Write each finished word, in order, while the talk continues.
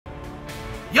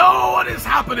Yo, what is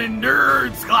happening,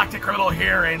 nerds? Galactic Criminal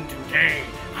here, and today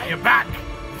I am back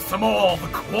with some more of the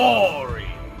QUARRY.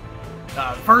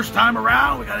 The first time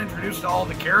around, we got introduced to all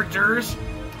the characters.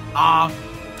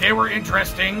 They were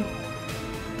interesting.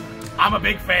 I'm a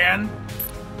big fan.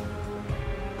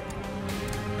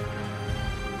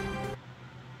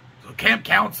 So camp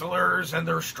counselors, and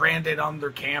they're stranded on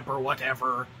their camp or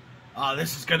whatever.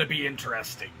 This is gonna be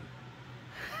interesting.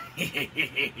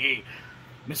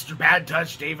 Mr. Bad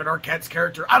Touch, David Arquette's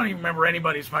character. I don't even remember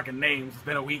anybody's fucking names. It's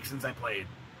been a week since I played.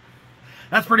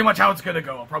 That's pretty much how it's gonna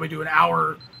go. I'll probably do an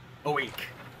hour a week.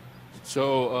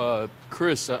 So,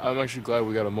 Chris, I'm actually glad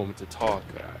we got a moment to talk.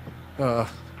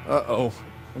 Uh-oh.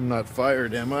 I'm not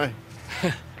fired, am I?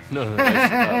 No,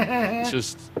 it's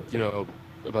just, you know,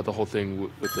 about the whole thing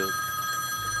with the...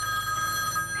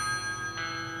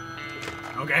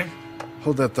 Okay.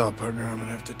 Hold that thought, partner. I'm gonna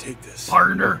have to take this.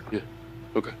 Partner. Yeah,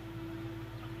 okay.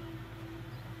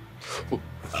 Oh,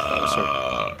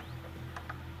 sorry.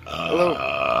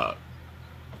 Hello?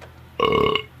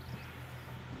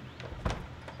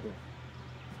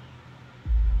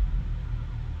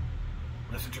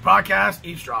 Listen to your podcast,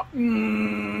 eavesdrop.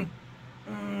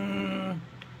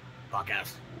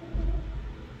 Podcast.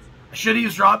 I should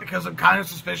eavesdrop because I'm kind of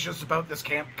suspicious about this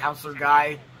camp counselor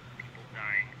guy.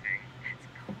 Dying thing. That's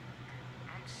cool.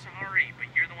 I'm sorry, but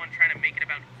you're the one trying to make it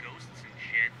about ghosts and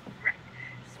shit. Right.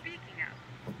 Speaking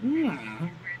of,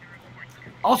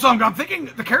 Also, I'm thinking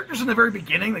the characters in the very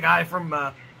beginning, the guy from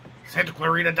Santa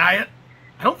Clarita Diet,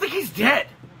 I don't think he's dead.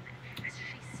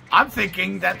 I'm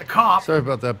thinking that the cop... Sorry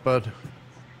about that, bud.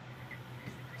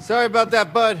 Sorry about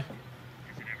that, bud.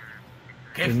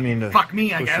 Okay, Didn't mean to fuck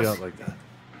me, I push you guess. out like that.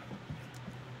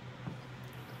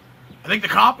 I think the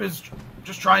cop is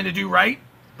just trying to do right,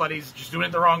 but he's just doing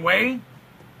it the wrong way.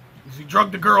 He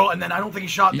drugged the girl, and then I don't think he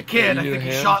shot the kid. I think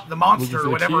he shot the monster or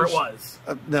whatever it was.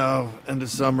 No, end of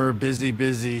summer, busy.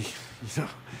 You know.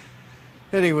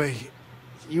 Anyway,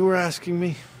 you were asking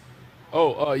me?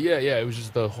 Oh, yeah, it was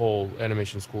just the whole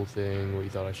animation school thing, what you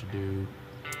thought I should do.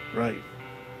 Right.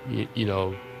 You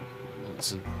know,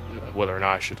 whether or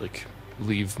not I should, like,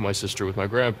 leave my sister with my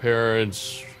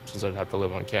grandparents, since I'd have to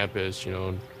live on campus, you know,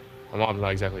 and my mom's not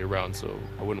exactly around, so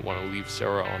I wouldn't want to leave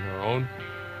Sarah on her own.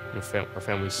 You know, our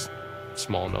family's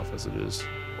small enough as it is.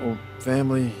 Well,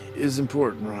 family is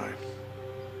important, Ryan.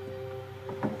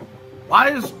 Why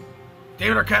does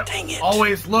David Arquette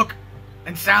always look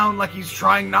and sound like he's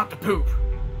trying not to poop?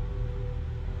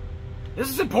 This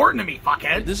is important to me,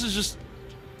 fuckhead. This is just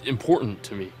important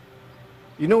to me.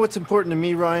 You know what's important to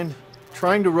me, Ryan?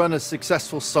 Trying to run a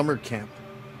successful summer camp.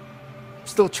 I'm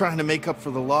still trying to make up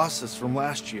for the losses from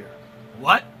last year.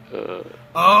 What?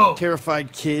 Oh.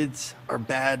 Terrified kids are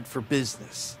bad for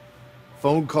business.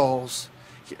 Phone calls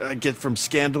I get from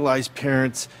scandalized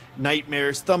parents,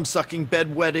 nightmares, thumb-sucking,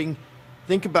 bedwetting.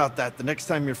 Think about that the next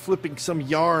time you're flipping some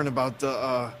yarn about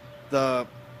the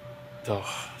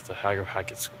Hager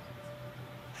Hackett's.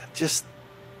 Just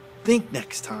think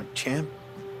next time, champ.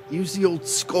 Use the old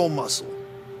skull muscle.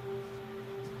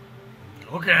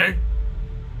 Okay.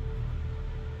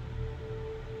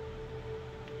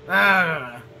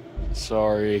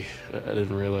 Sorry, I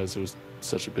didn't realize it was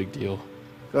such a big deal.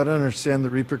 Gotta understand the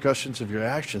repercussions of your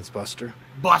actions, Buster.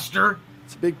 Buster?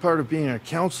 It's a big part of being a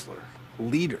counselor, a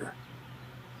leader.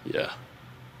 Yeah.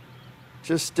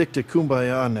 Just stick to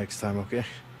kumbaya next time, okay?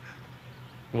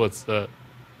 What's that?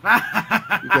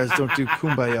 You guys don't do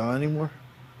kumbaya anymore?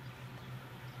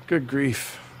 Good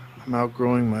grief. I'm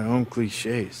outgrowing my own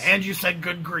cliches. And you said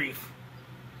good grief.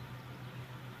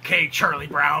 Okay, Charlie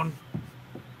Brown.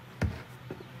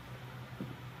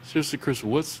 Seriously, Chris,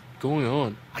 what's going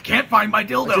on? I can't find my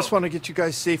dildo. I just want to get you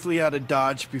guys safely out of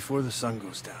Dodge before the sun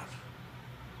goes down.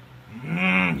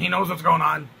 He knows what's going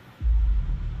on.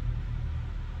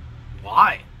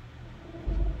 Why?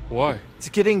 Why? It's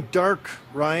getting dark,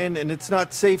 Ryan, and it's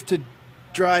not safe to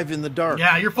drive in the dark.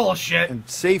 Yeah, you're full of shit. And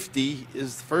safety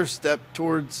is the first step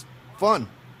towards fun.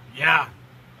 Yeah.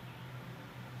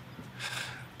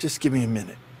 Just give me a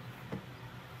minute.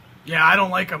 Yeah, I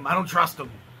don't like them. I don't trust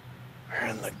them. Where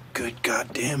in the good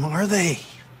goddamn are they?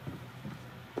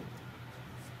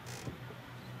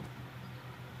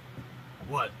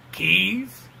 What,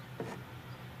 keys?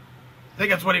 I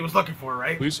think that's what he was looking for,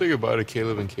 right? Will you say goodbye to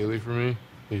Caleb and Kaylee for me?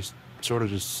 They sort of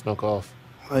just snuck off.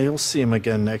 Well, you'll see him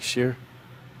again next year.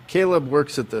 Caleb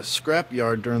works at the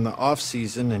scrapyard during the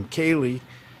off-season, and Kaylee,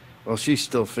 well, she's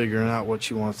still figuring out what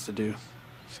she wants to do.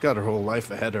 She's got her whole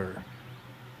life ahead of her.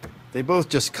 They both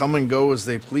just come and go as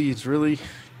they please, really.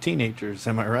 Teenagers,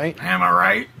 am I right? Am I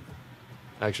right?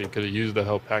 Actually, could have used the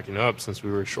help packing up since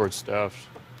we were short-staffed.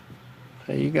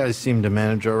 Hey, you guys seem to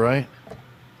manage all right.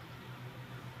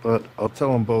 But I'll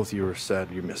tell them both you were sad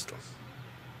you missed them.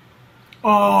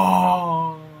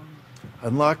 Oh.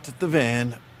 Unlocked the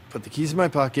van, put the keys in my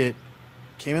pocket,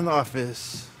 came in the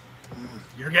office.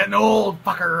 You're getting old,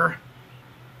 fucker.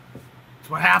 That's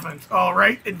what happens. Oh,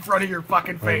 right in front of your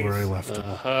fucking Right face. where I left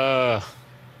them.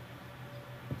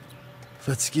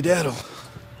 Let's skedaddle.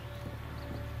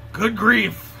 Good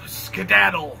grief.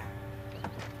 Skedaddle.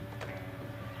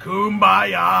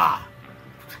 Kumbaya.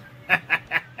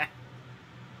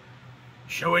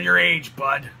 Showing your age,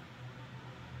 bud.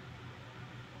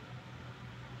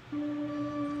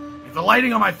 If the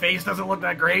lighting on my face doesn't look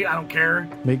that great, I don't care.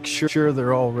 Make sure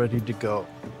they're all ready to go.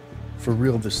 For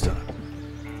real this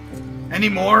time.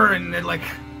 Anymore, and then, like,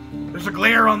 there's a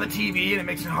glare on the TV, and it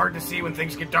makes it hard to see when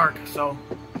things get dark, so...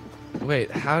 Wait,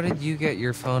 how did you get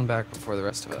your phone back before the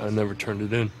rest of us? I never turned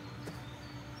it in.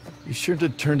 You should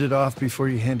have turned it off before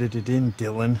you handed it in,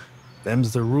 Dylan.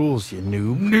 Them's the rules, you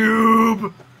noob.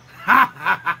 Noob! Ha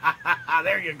ha ha ha ha!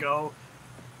 There you go.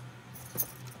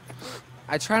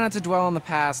 I try not to dwell on the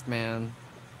past, man.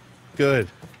 Good.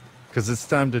 Because it's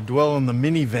time to dwell on the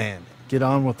minivan. Get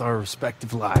on with our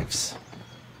respective lives.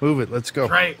 Move it, let's go.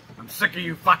 That's right. I'm sick of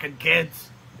you fucking kids.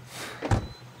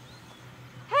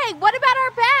 Hey, what about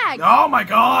our bags? Oh my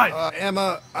god!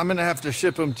 Emma, I'm gonna have to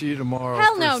ship them to you tomorrow.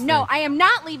 Hell no, first no, thing. I am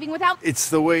not leaving without... It's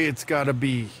the way it's gotta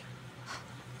be.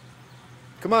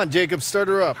 Come on, Jacob, start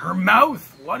her up. Her mouth!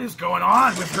 What is going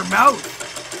on with her mouth?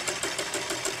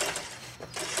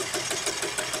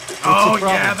 Oh,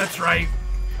 yeah, that's right.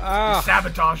 You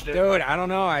sabotaged it. Dude, I don't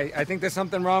know. I think there's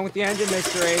something wrong with the engine,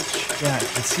 Mr. H. Yeah, I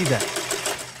can see that.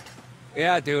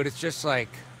 Yeah, dude, it's just like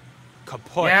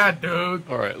kaput. Yeah, dude.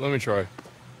 Alright, let me try.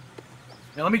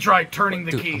 Now let me try turning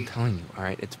the Dude, key. I'm telling you, all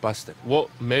right, it's busted. Well,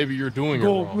 maybe you're doing it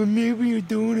wrong. maybe you're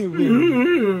doing it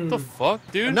wrong. What the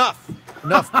fuck, dude? Enough!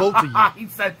 Enough, both of you. He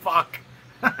said fuck.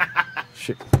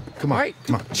 Shit. Come on, All right,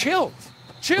 come on. chill.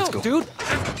 Chill, go. dude.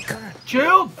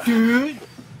 Chill, dude.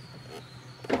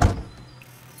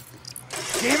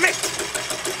 Damn it!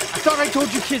 I thought I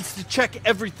told you kids to check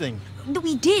everything.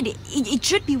 We did. It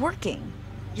should be working.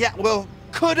 Yeah, well,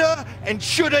 coulda and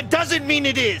shoulda doesn't mean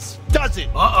it is, does it?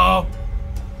 Uh-oh.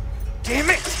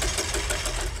 Damn it!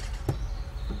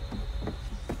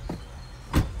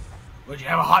 Would you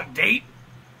have a hot date?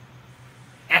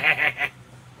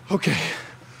 Okay.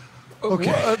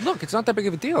 Okay. Well, look, it's not that big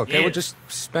of a deal, okay? Yeah. We'll just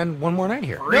spend one more night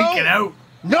here. Freaking out.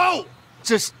 No!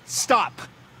 Just stop.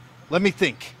 Let me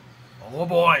think. Oh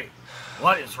boy.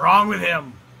 What is wrong with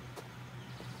him?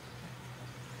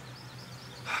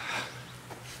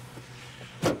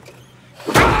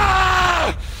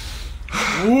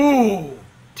 Ooh.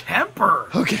 Temper.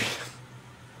 Okay.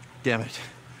 Damn it.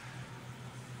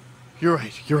 You're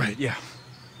right, yeah.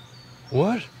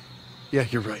 What? Yeah,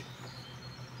 you're right.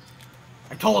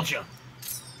 I told you.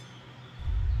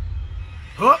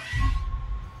 Huh?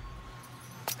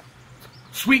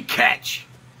 Sweet catch.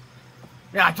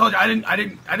 Yeah, I told you I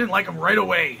didn't like him right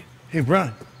away. Hey,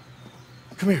 Ron.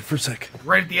 Come here for a sec.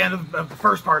 Right at the end of the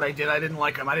first part I didn't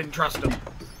like him. I didn't trust him.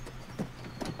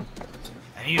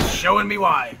 And he's showing me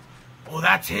why. Oh,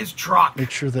 that's his truck.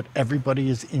 Make sure that everybody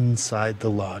is inside the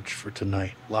lodge for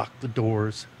tonight. Lock the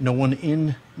doors. No one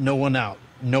in, no one out.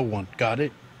 No one. Got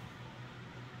it?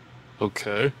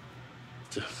 Okay.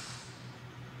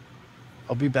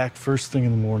 I'll be back first thing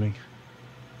in the morning.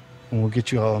 And we'll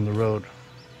get you all on the road.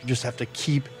 You just have to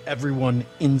keep everyone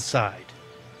inside.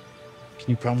 Can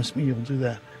you promise me you'll do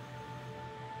that?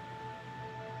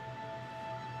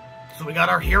 So we got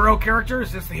our hero character?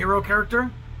 Is this the hero character?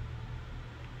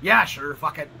 Yeah, sure,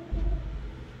 fuck it.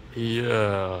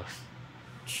 Yeah.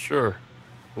 Sure.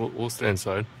 We'll stay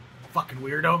inside. Fucking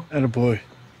weirdo. Attaboy.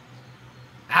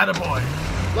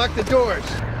 Attaboy. Lock the doors.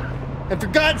 And for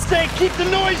God's sake, keep the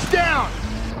noise down!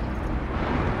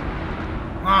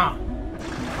 Huh.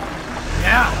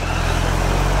 Yeah.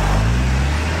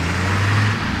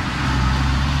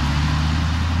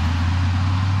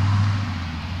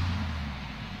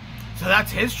 So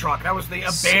that's his truck. That was the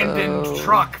abandoned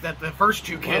truck that the first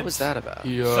two kids What was that about?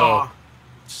 He saw.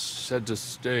 said to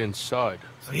stay inside.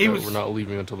 So he that was- We're not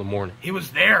leaving until the morning. He was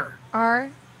there.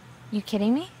 Are you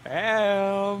kidding me?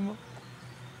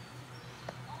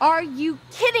 Are you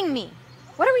kidding me?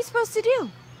 What are we supposed to do?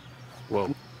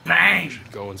 Well, Bang. we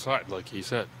should go inside, like he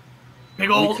said. Big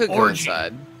We old could go orgy.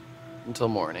 inside until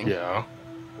morning. Yeah.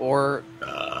 Or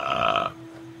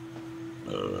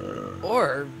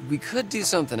we could do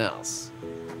something else.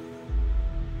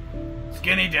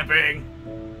 Skinny dipping.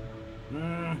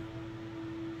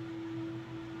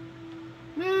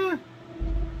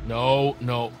 No.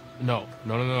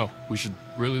 We should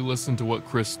really listen to what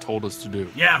Chris told us to do.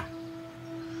 Yeah.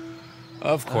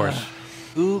 Of course.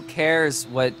 Who cares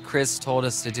what Chris told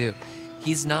us to do?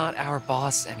 He's not our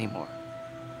boss anymore.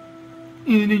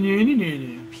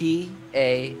 P-A-R-T.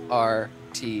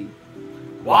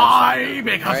 Why?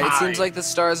 Because All right, it I seems like the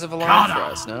stars have aligned for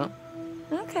us, no?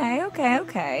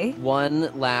 Okay.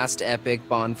 One last epic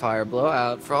bonfire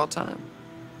blowout for all time.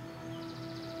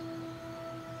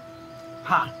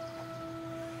 Huh.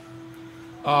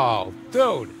 Oh,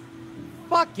 dude.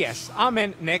 Fuck yes. I'm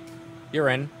in. Nick, you're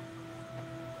in.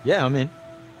 Yeah, I'm in.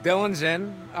 Dylan's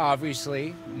in,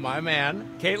 obviously. My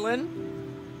man. Caitlin?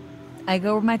 I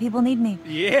go where my people need me.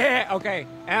 Yeah, okay.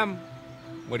 Em,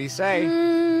 what do you say?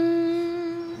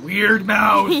 Weird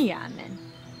mouth. Yeah, I'm in.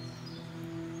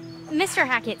 Mr.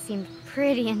 Hackett seemed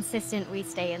pretty insistent we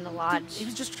stay in the lodge. He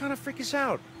was just trying to freak us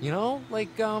out, you know?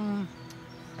 Like one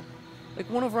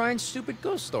of Ryan's stupid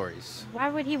ghost stories. Why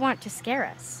would he want to scare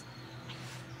us?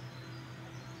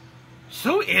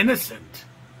 So innocent.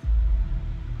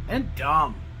 And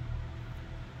dumb.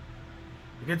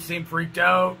 You did seem freaked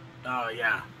out.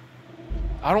 Yeah.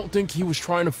 I don't think he was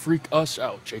trying to freak us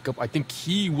out, Jacob. I think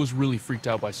he was really freaked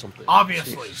out by something.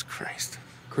 Obviously. Jesus Christ.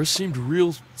 Chris seemed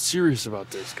real serious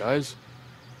about this, guys.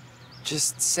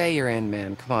 Just say you're in,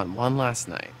 man. Come on, one last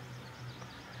night.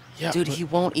 Yeah, Dude, he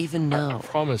won't even know. I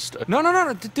promised.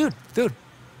 No, dude.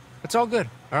 It's all good.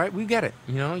 All right, we get it.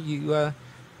 You know, you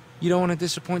don't want to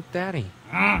disappoint Daddy.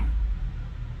 Yeah,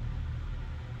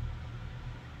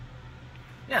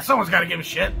 someone's got to give a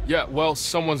shit. Yeah, well,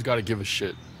 someone's got to give a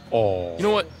shit. Oh. You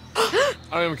know what? I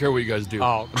don't even care what you guys do.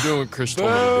 Oh. I'm doing what Chris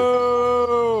told me to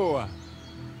Boo!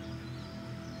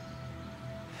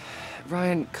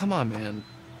 Ryan, come on, man.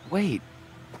 Wait.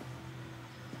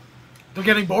 They're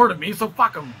getting bored of me, so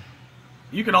fuck them.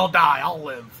 You can all die. I'll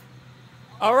live.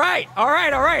 All right.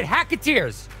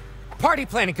 Hacketeers. Party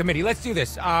planning committee. Let's do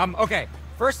this. Okay.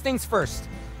 First things first.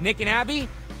 Nick and Abby,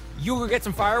 you will get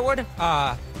some firewood.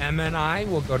 Emma and I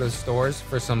will go to the stores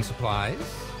for some supplies.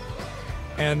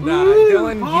 And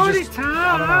Dylan, you just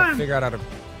I don't know, figure out how to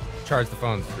charge the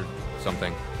phones or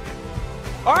something.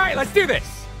 All right, let's do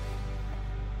this.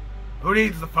 Who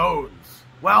needs the phones?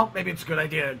 Well, maybe it's a good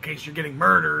idea in case you're getting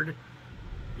murdered.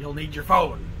 You'll need your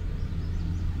phone.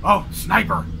 Oh,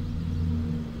 sniper.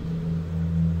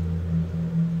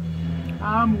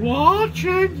 I'm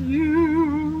watching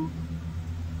you.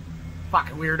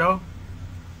 Fucking weirdo.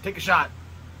 Take a shot.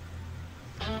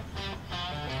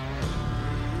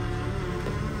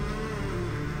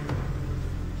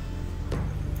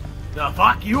 The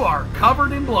fuck? You are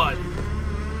covered in blood.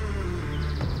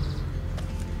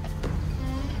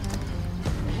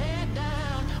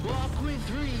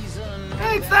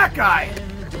 Hey, it's that guy.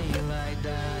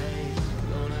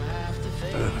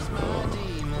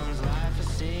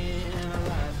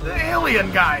 The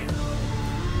alien guy.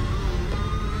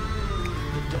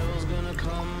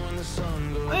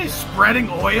 Are they spreading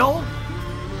oil?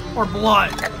 Or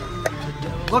blood?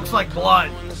 Looks like blood.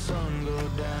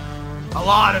 A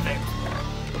lot of it.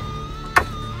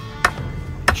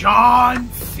 John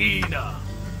Cena.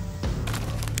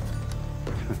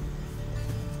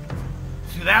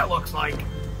 See what that looks like.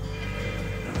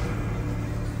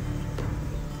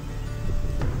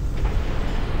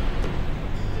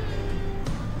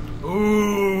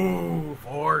 Ooh,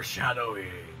 foreshadowing.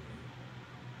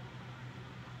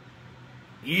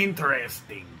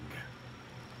 Interesting.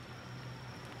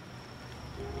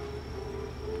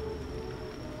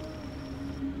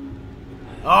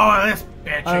 Oh, this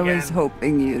bitch I again. was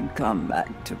hoping you'd come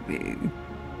back to me.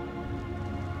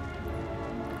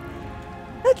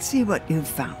 Let's see what you've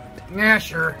found. Yeah,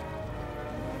 sure.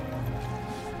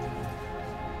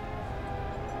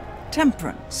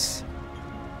 Temperance.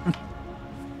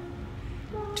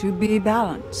 To be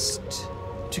balanced.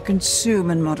 To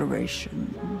consume in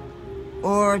moderation.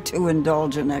 Or to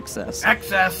indulge in excess.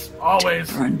 Excess, always.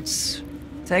 Temperance.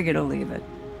 Take it or leave it.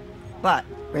 But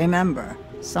remember,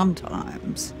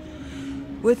 sometimes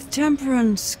with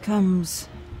temperance comes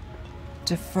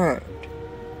deferred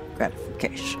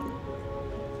gratification.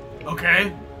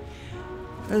 Okay.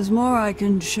 There's more I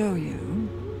can show you,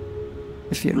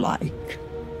 if you like.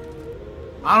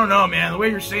 I don't know, man. The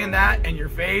way you're saying that and your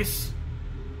face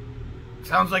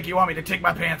sounds like you want me to take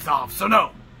my pants off, so no.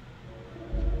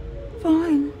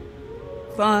 Fine.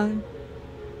 Fine.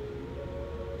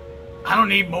 I don't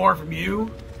need more from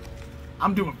you.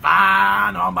 I'm doing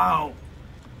fine on my own.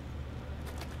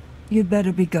 You'd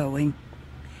better be going.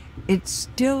 It's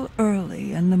still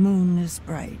early and the moon is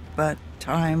bright, but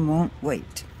time won't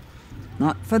wait.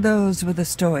 Not for those with a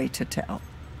story to tell.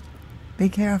 Be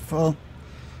careful.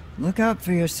 Look out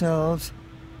for yourselves.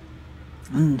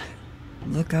 And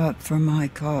look out for my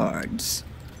cards.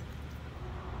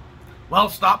 Well,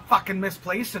 stop fucking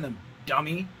misplacing them,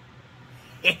 dummy.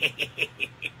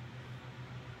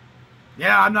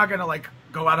 Yeah, I'm not gonna, like,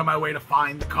 go out of my way to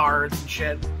find the cards and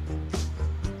shit.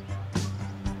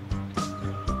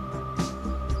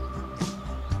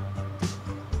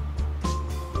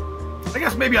 I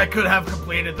guess maybe I could have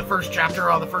completed the first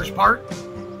chapter of the first part.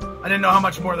 I didn't know how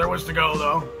much more there was to go,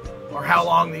 though. Or how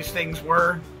long these things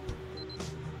were.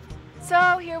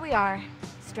 So here we are,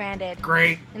 stranded.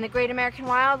 Great. In the great American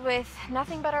wild with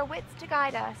nothing but our wits to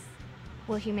guide us.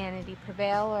 Will humanity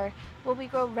prevail, or will we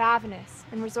grow ravenous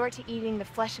and resort to eating the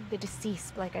flesh of the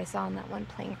deceased like I saw in that one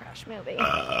plane crash movie?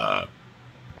 Of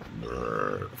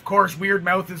course, Weird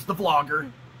Mouth is the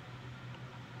vlogger.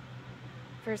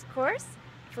 First course,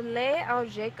 filet au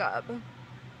Jacob.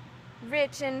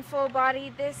 Rich and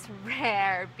full-bodied, this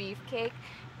rare beefcake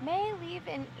may leave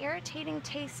an irritating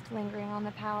taste lingering on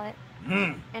the palate.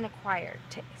 An acquired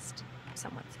taste,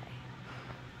 some would say.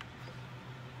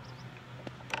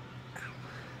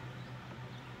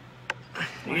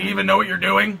 Do you even know what you're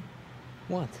doing?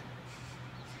 What?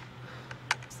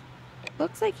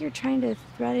 Looks like you're trying to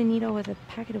thread a needle with a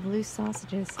packet of loose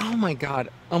sausages. Oh my god,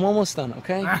 I'm almost done,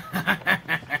 okay?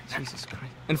 Jesus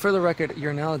Christ. And for the record, your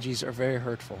analogies are very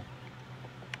hurtful.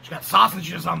 She's got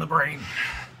sausages on the brain.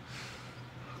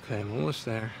 Okay, I'm almost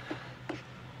there.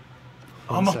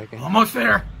 One second. Almost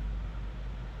there.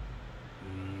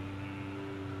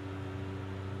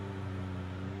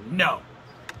 No.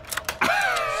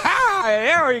 Ah,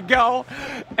 there we go.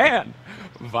 And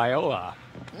Viola.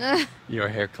 Your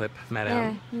hair clip, madam. Yeah,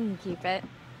 you can keep it.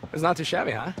 It's not too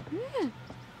shabby, huh? Yeah.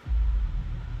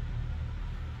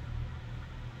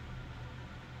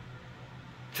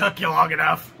 Took you long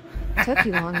enough. Took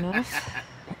you long enough.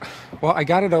 Well, I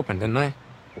got it open, didn't I?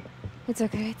 It's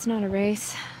okay, it's not a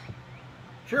race.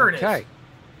 Sure it is. Okay.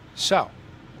 So,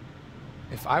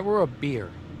 if I were a beer,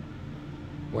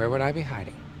 where would I be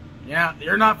hiding? Yeah,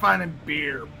 you're not finding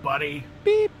beer, buddy.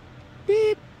 Beep,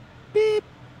 beep, beep,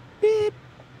 beep,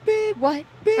 beep. What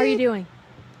beep, are you doing?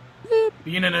 Beep.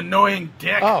 Being an annoying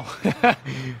dick. Oh,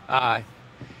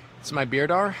 it's my beer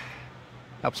dar.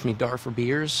 Helps me dar for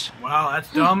beers. Wow,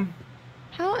 that's dumb.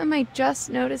 How am I just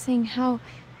noticing how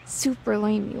super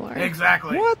lame you are?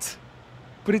 Exactly. What?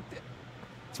 But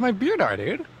it's my beer dar,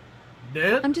 dude.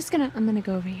 Dude? I'm gonna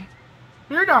go over here.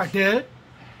 You're not dead.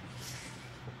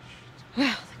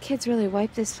 Wow, the kids really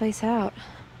wiped this place out.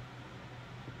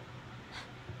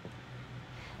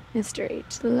 Mr.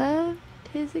 H loved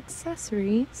his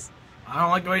accessories. I don't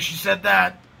like the way she said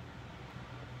that.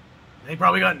 They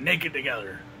probably got naked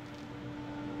together.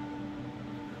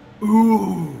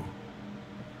 Ooh.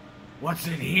 What's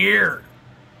in here?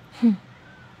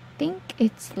 Think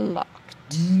it's locked.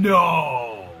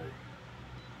 No.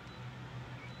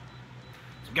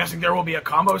 So I'm guessing there will be a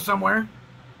combo somewhere.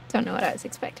 Don't know what I was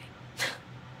expecting.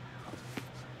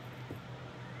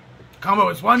 Combo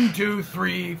is 1, 2,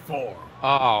 3, 4.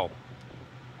 Oh.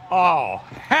 Oh,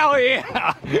 hell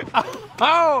yeah!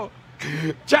 Oh,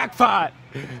 jackpot!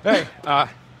 Hey,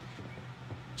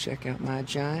 check out my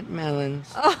giant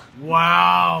melons. Oh.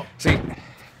 Wow. See,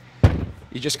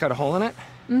 you just cut a hole in it.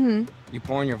 Mm-hmm. You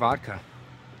pour in your vodka.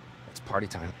 It's party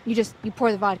time. You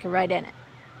pour the vodka right in it.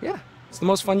 Yeah, it's the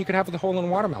most fun you could have with a hole in a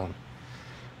watermelon.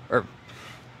 Or,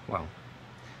 well,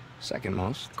 second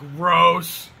most.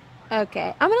 Gross.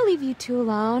 Okay, I'm gonna leave you two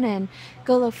alone and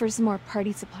go look for some more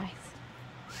party supplies.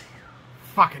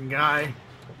 Fucking guy.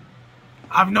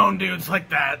 I've known dudes like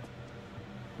that.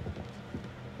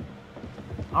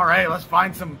 Alright, let's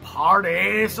find some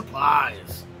party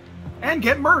supplies. And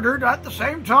get murdered at the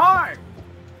same time.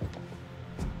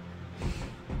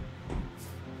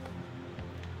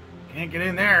 Can't get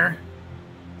in there.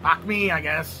 Fuck me, I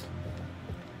guess.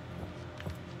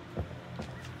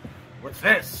 What's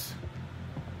this?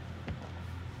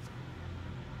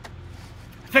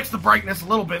 Fix the brightness a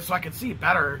little bit so I can see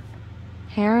better.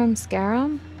 Harem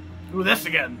scarum? Ooh, this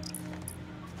again.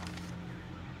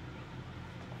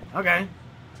 Okay.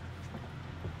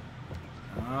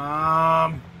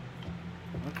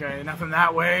 Okay, nothing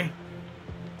that way.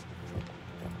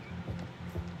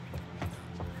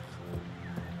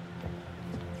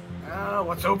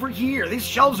 What's over here? These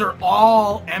shelves are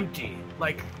all empty.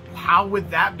 Like, how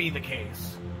would that be the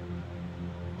case?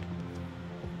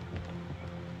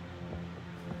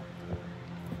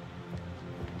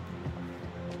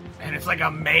 And it's like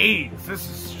a maze. This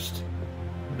is just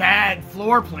bad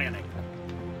floor planning.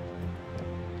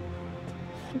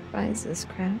 Who buys this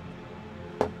crap?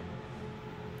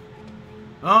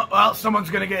 Oh, well, someone's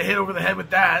gonna get hit over the head with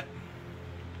that.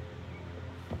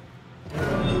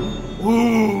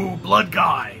 Ooh, blood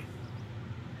guy.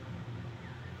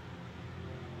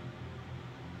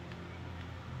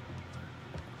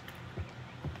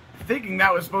 thinking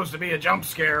that was supposed to be a jump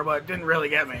scare, but it didn't really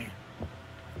get me.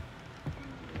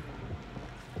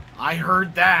 I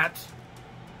heard that.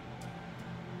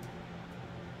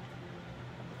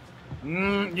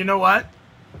 You know what?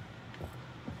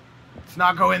 Let's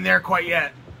not go in there quite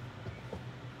yet.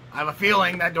 I have a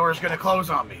feeling that door's gonna close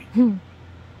on me.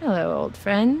 Hello, old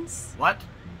friends. What?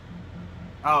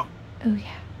 Oh. Oh,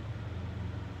 yeah.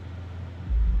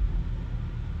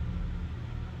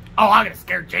 Oh, I'm gonna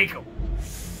scare Jacob.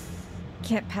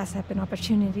 Can't pass up an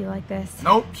opportunity like this.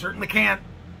 Nope, certainly can't.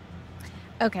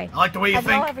 Okay. I like the way you Have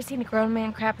think. y'all ever seen a grown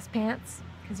man crap his pants?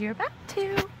 Because you're about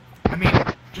to. I mean,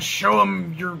 just show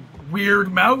him your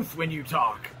weird mouth when you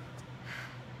talk.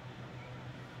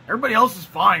 Everybody else is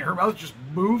fine. Her mouth just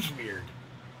moves weird.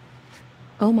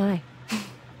 Oh my.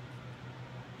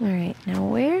 Alright, now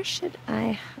where should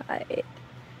I hide?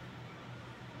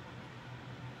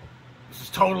 This is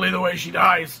totally the way she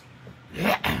dies.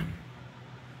 Yeah.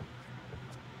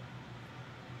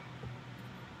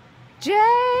 Jacob!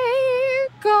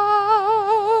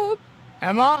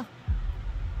 Emma?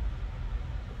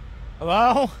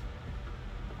 Hello?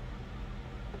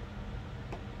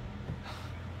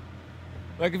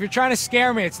 Look, if you're trying to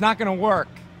scare me, it's not gonna work.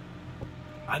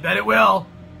 I bet it will.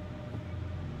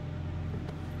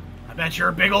 I bet you're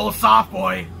a big old soft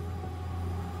boy.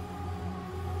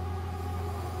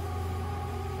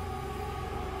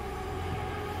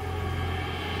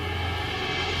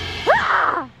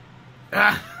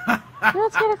 You're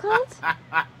not scared of clowns?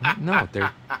 No,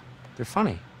 they're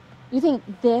funny. You think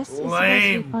this is supposed to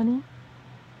Lame. be funny?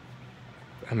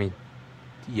 I mean,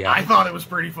 yeah. I thought it was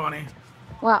pretty funny.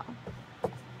 Wow.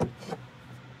 Do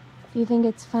you think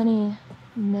it's funny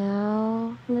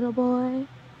now, little boy?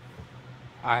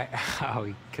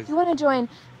 Because You want to join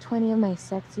 20 of my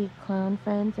sexy clown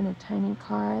friends in a tiny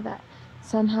car that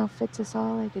somehow fits us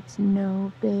all like it's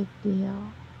no big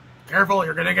deal? Careful,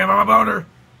 you're gonna give him a boner.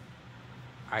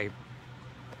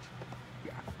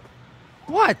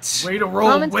 What? Way to roll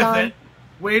Moment's with gone. it.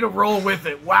 Way to roll with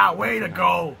it. Wow, way to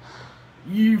go.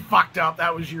 You fucked up.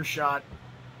 That was your shot.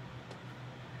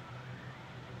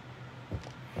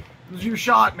 It was your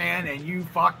shot, man, and you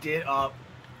fucked it up.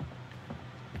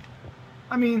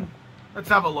 I mean, let's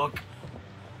have a look.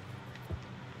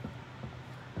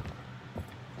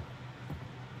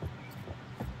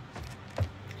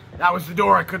 That was the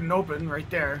door I couldn't open right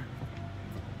there.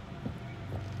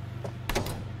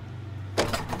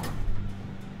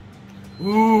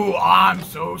 Ooh, I'm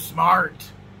so smart.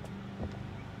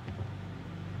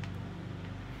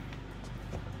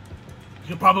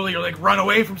 You'll probably like run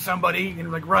away from somebody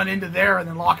and like run into there and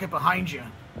then lock it behind you.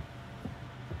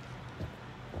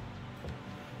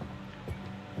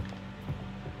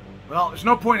 Well, there's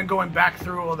no point in going back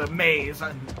through all the maze.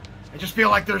 I just feel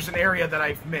like there's an area that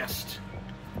I've missed.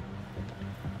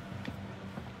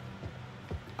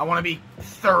 I want to be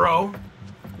thorough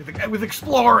with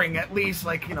exploring, at least,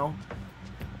 like, you know,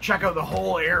 check out the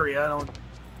whole area. I don't...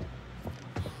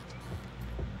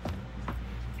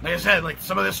 Like I said, like,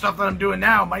 some of this stuff that I'm doing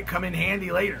now might come in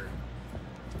handy later.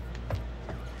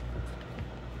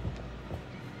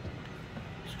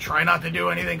 Just try not to do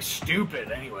anything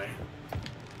stupid, anyway.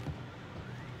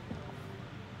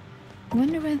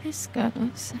 Wonder where this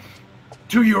goes.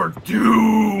 To your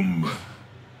doom!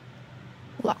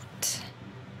 Locked.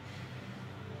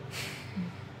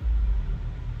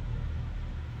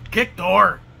 Kick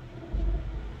door.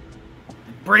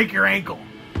 Break your ankle.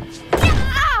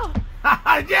 Ow!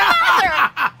 Yeah!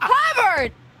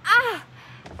 Hubbard!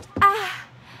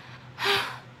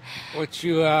 What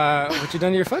you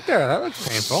done to your foot there? That looks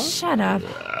painful. Shut up.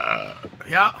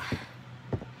 Yeah.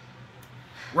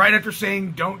 Right after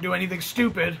saying don't do anything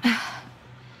stupid.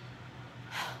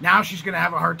 Now she's gonna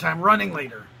have a hard time running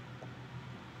later.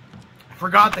 I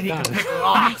forgot that he can pick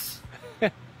locks.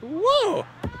 Whoa!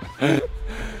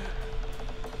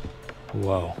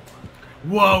 Whoa.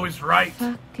 Whoa is right.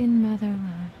 Fucking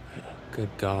motherload. Good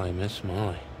golly, Miss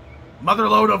Molly.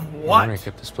 Motherload of what? I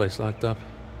kept this place locked up.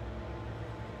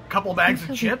 Couple bags of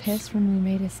He'll be chips? pissed when we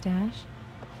made a stash.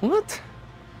 What?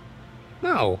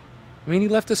 No. I mean, he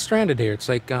left us stranded here. It's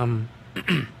like,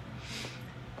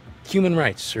 human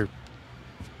rights, or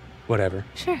whatever.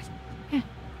 Sure. Yeah.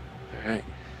 All right.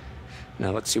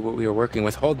 Now, let's see what we are working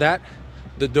with. Hold that.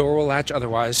 The door will latch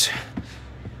otherwise.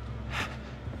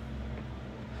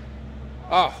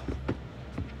 Oh.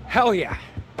 Hell yeah.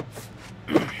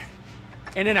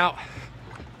 In and out.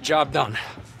 Job done.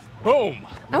 Boom.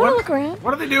 I want to look around.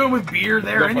 What are they doing with beer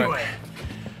there Go for it. anyway?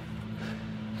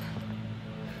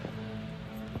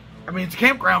 I mean, it's a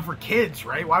campground for kids,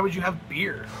 right? Why would you have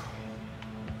beer?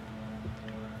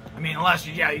 I mean, unless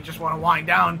you just want to wind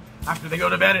down after they go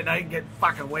to bed at night and get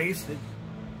fucking wasted.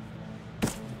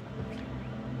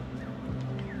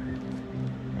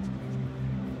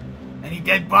 Any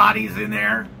dead bodies in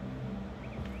there?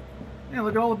 Yeah,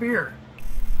 look at all the beer.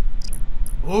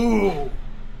 Ooh.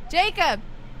 Jacob,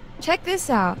 check this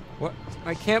out. What?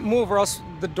 I can't move or else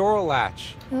the door will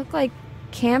latch. They look like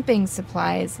camping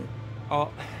supplies.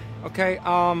 Oh, okay.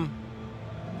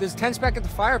 There's tents back at the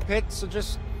fire pit, so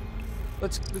just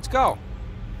let's go.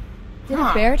 Did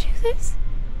a bear do this?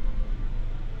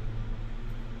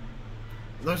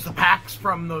 Are those the packs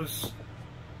from those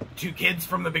 2 kids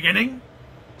from the beginning?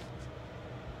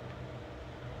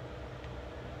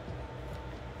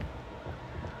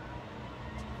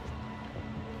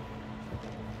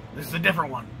 This is a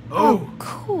different one. Oh,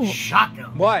 cool.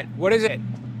 Shotgun. What? What is it?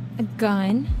 A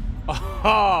gun.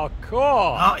 Oh, cool.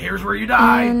 Oh, here's where you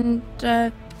die. And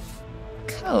a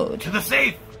code. To the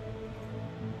safe.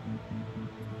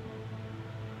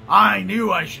 I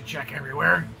knew I should check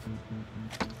everywhere.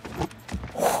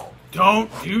 Don't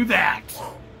do that.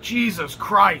 Jesus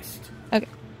Christ. Okay.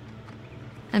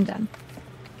 I'm done.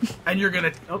 And you're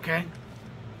gonna... Okay.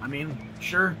 I mean,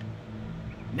 sure.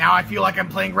 Now I feel like I'm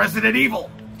playing Resident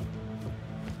Evil.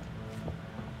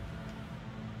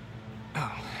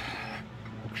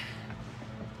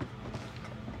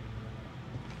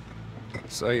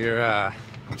 So you're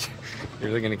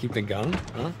really gonna keep the gun,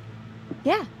 huh?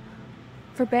 Yeah.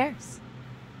 For bears.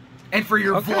 And for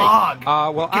your vlog.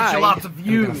 Well, Get you lots of I'm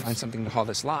views. gonna find something to haul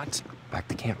this lot back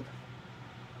to camp.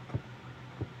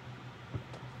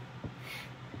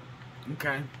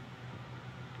 Okay.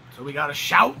 So we got a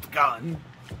shotgun.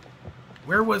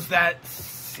 Where was that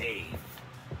safe?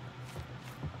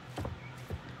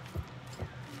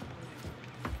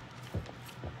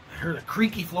 I heard a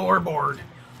creaky floorboard.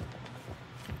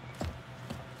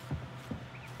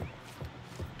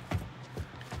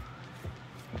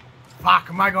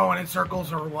 Fuck, am I going in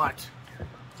circles or what?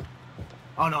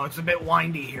 Oh no, it's a bit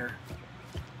windy here.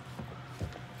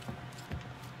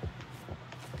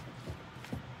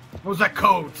 What was that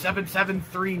code?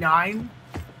 7739?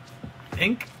 I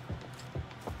think.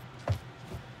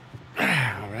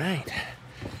 Alright.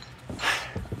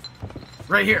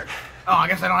 Right here. Oh, I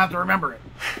guess I don't have to remember it.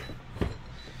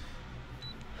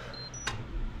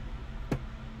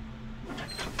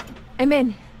 I'm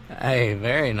in. Hey,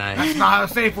 very nice. That's not how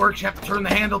the safe works. You have to turn the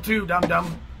handle too,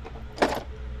 dum-dum.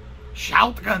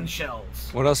 Shotgun shells.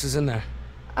 What else is in there?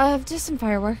 Just some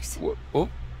fireworks. Oh,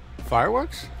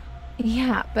 fireworks?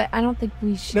 Yeah, but I don't think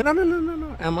we should.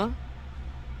 No, Emma.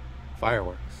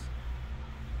 Fireworks.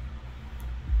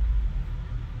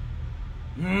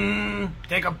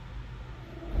 Take them.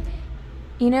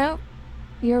 You know,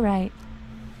 you're right.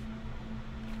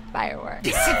 Fireworks.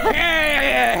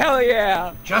 Yeah, hell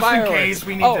yeah. Just Fireworks. in case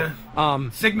we need to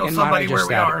signal in somebody mind, I where just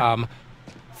we said, are.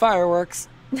 Fireworks.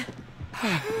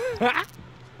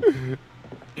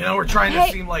 You know, we're trying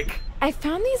to seem like... I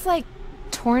found these, like,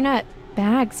 torn up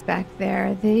bags back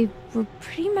there. They were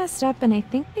pretty messed up, and I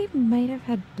think they might have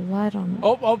had blood on them.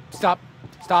 Oh, stop.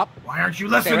 Why aren't you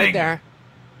Stay listening? right there.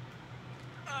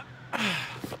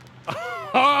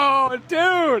 Oh,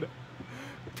 dude!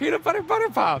 Peanut butter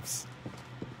pops.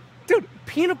 Dude,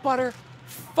 peanut butter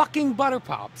fucking butter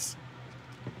pops.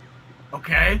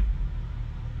 Okay.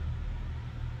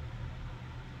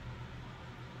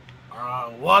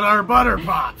 What are butter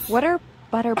pops? What are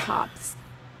butter pops?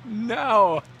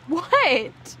 No. What?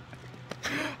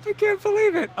 I can't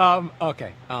believe it.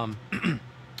 Okay.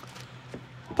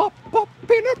 Pop,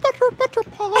 peanut butter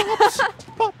pops.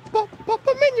 Pop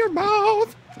them in your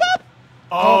mouth. Pop.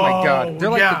 Oh my god, they're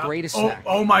like the greatest snack.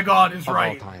 Oh my god, is of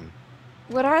right. all time.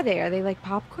 What are they? Are they like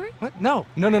popcorn? What? No.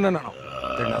 They're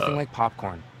nothing like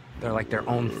popcorn. They're like their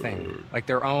own thing, like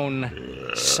their own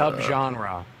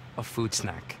subgenre of food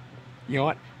snack. You know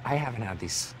what? I haven't had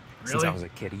these since I was a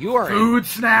kid. You are food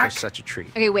snack. Such a treat.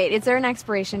 Okay, wait. Is there an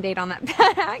expiration date on that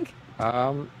bag?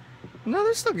 No,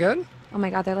 they're still good. Oh my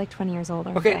god, they're like 20 years old.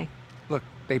 Okay. Look,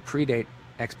 they predate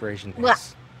expiration dates. Blah.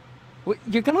 Well,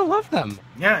 you're gonna love them.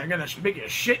 Yeah, you're gonna make you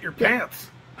shit your pants.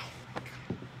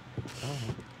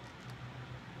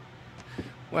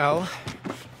 Well,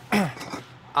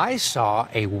 I saw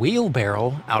a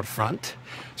wheelbarrow out front,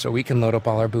 so we can load up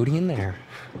all our booty in there.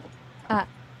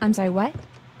 I'm sorry, what?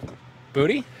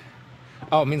 Booty?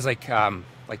 Oh, it means like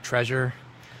treasure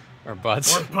or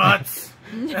butts. Or butts.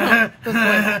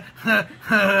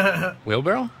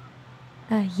 Wheelbarrow?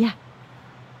 Yeah.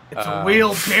 It's a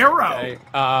wheelbarrow.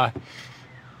 Okay.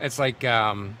 It's like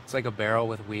a barrel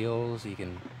with wheels. You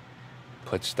can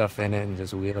put stuff in it and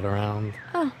just wheel it around.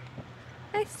 Oh,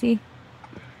 I see.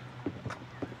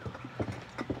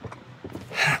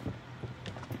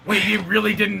 Wait, you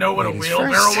really didn't know what a Ladies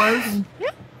wheelbarrow first.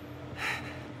 was?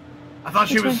 I thought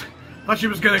she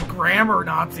was gonna grammar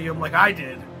Nazi him like I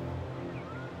did.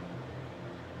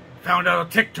 Found out on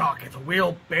TikTok, it's a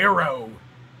wheelbarrow,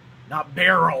 not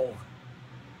barrel.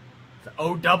 It's an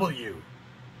O-W.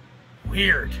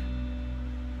 Weird.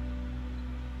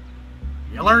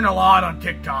 You learn a lot on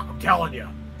TikTok, I'm telling you.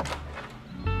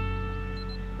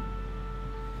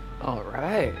 All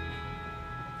right.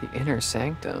 The inner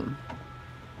sanctum.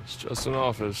 It's just an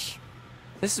office.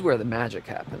 This is where the magic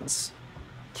happens.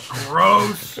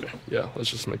 Gross. Okay, yeah, let's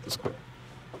just make this quick.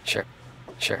 Sure.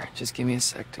 Sure. Just give me a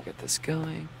sec to get this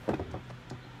going.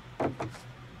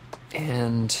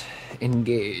 And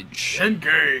engage.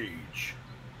 Engage.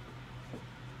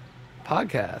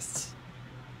 Podcasts.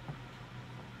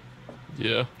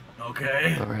 Yeah.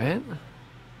 Okay. All right.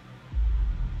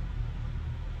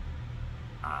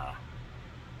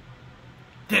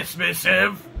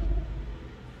 Dismissive.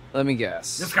 Let me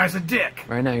guess. This guy's a dick.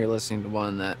 Right now you're listening to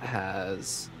one that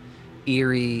has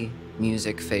eerie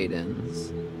music fade-ins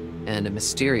and a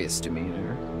mysterious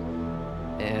demeanor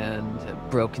and a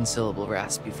broken syllable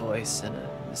raspy voice and a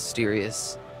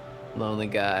mysterious lonely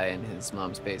guy in his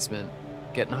mom's basement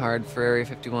getting hard for Area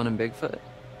 51 and Bigfoot.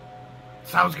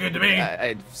 Sounds good to me.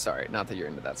 I sorry, not that you're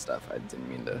into that stuff. I didn't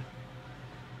mean to.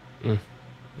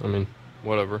 I mean,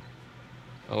 whatever.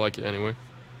 I like it anyway.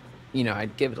 You know,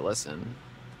 I'd give it a listen.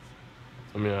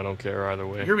 I mean, I don't care either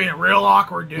way. You're being real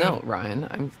awkward, dude. No, Ryan,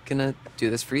 I'm gonna do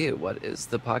this for you. What is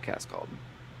the podcast called?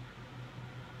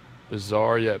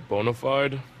 Bizarre yet bona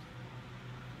fide.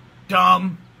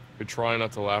 Dumb. You're trying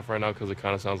not to laugh right now because it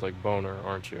kind of sounds like boner,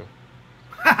 aren't you?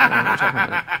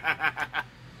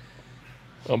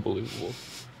 Unbelievable.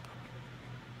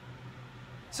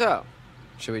 So,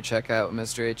 should we check out what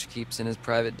Mr. H keeps in his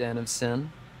private den of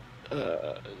sin?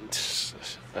 I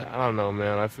don't know,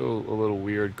 man. I feel a little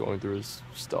weird going through his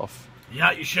stuff.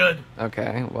 Yeah, you should.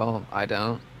 Okay, well, I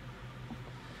don't.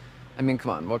 I mean,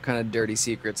 come on, what kind of dirty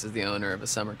secrets is the owner of a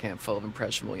summer camp full of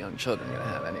impressionable young children gonna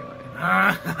have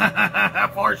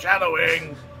anyway?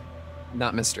 Foreshadowing.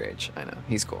 Not Mr. H, I know.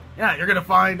 He's cool. Yeah, you're gonna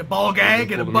find a ball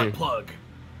gag and a butt plug.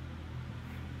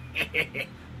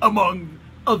 Among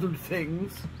other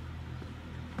things.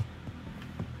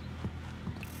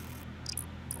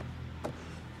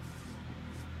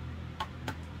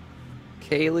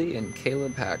 Kaylee and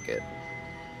Caleb Hackett.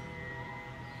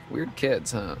 Weird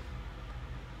kids, huh?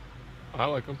 I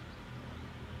like them.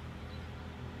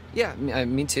 Yeah,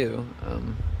 me too.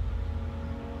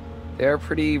 They are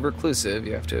pretty reclusive,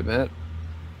 you have to admit.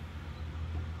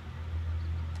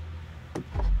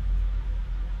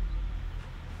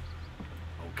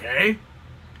 Okay.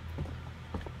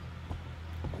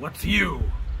 What's you?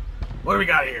 What do we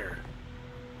got here?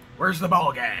 Where's the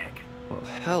ball gag? Well,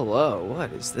 hello,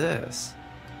 what is this?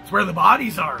 It's where the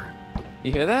bodies are.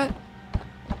 You hear that?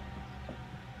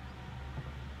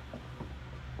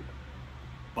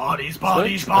 Bodies,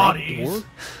 bodies, bodies.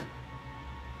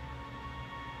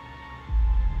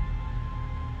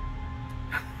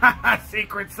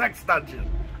 Secret sex dungeon.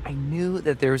 I knew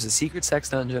that there was a secret sex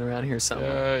dungeon around here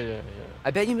somewhere. Yeah. I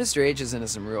bet you Mr. H is into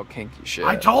some real kinky shit.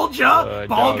 I told ya!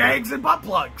 Ball gags and butt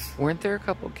plugs. Weren't there a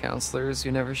couple counselors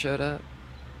who never showed up?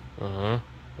 Uh-huh.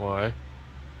 Why?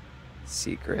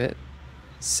 Secret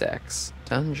sex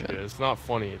dungeon. Yeah, it's not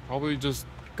funny. It probably just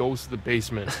goes to the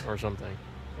basement or something.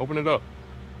 Open it up.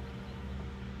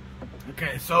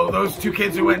 Okay, so those two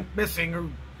kids who went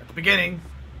missing at the beginning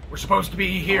were supposed to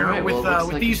be here All right, with well, it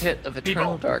looks like these a pit of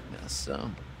eternal people. darkness. So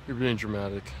You're being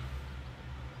dramatic.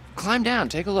 climb down,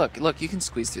 take a look. Look, you can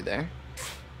squeeze through there.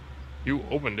 You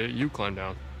opened it. You climb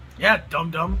down. Yeah,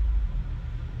 dum-dum.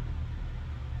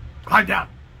 Climb down.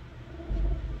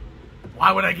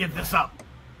 Why would I give this up?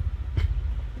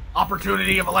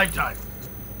 Opportunity of a lifetime.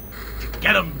 To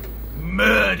get them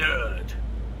murdered.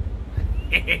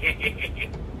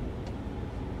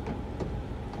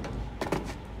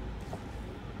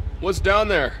 What's down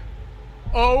there?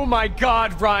 Oh my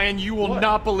God, Ryan, you will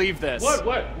not believe this.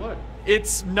 What?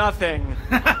 It's nothing.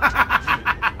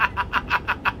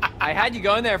 I had you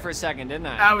going there for a second, didn't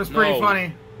I? That was pretty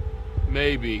funny.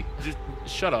 Maybe. Just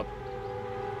shut up.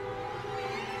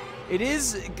 It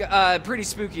is pretty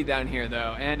spooky down here,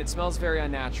 though, and it smells very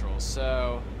unnatural,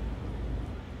 so...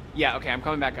 Yeah, okay, I'm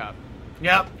coming back up.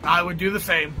 Yep, I would do the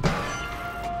same.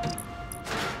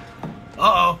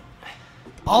 Uh-oh.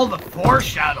 All the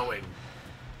foreshadowing.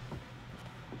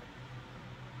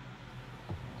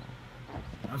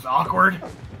 That was awkward.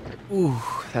 Ooh,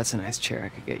 that's a nice chair. I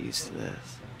could get used to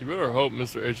this. You better hope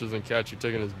Mr. H doesn't catch you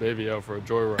taking his baby out for a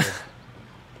joyride.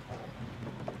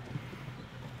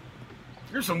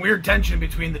 There's some weird tension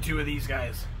between the two of these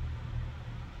guys.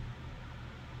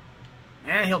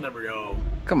 And he'll never know.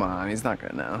 Come on, he's not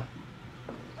gonna know.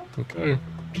 Okay,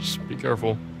 just be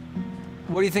careful.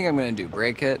 What do you think I'm gonna do?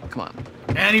 Break it? Come on.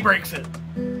 And he breaks it.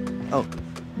 Oh.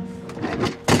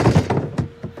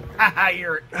 Haha,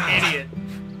 you're an idiot.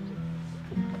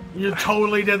 You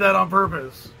totally did that on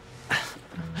purpose.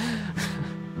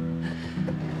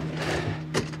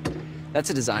 That's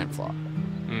a design flaw.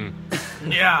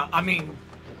 Yeah, I mean,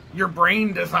 your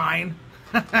brain design.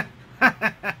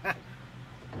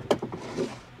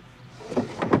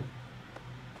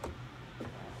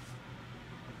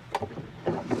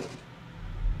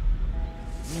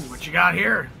 What you got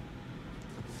here?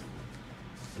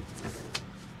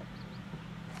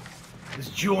 This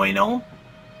journal?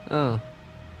 Oh.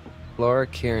 Laura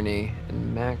Kearney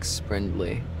and Max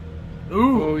Brindley.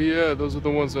 Ooh. Oh yeah, those are the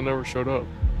ones that never showed up.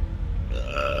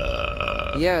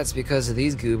 Yeah, it's because of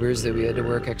these goobers that we had to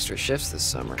work extra shifts this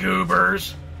summer.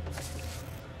 Goobers.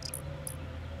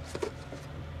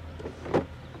 Okay,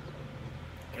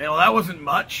 well that wasn't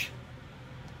much.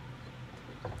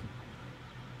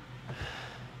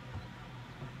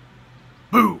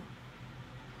 Boo.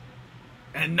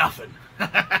 And nothing.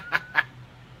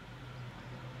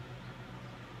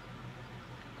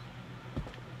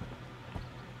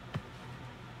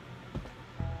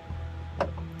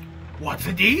 What's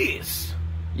a these?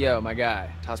 Yo, my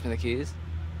guy, toss me the keys.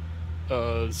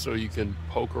 So you can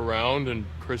poke around in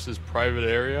Chris's private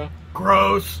area?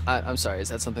 Gross. I'm sorry, is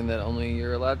that something that only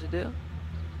you're allowed to do?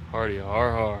 Hardy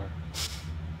har har.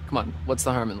 Come on, what's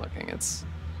the harm in looking?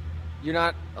 You're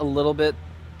not a little bit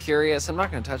curious? I'm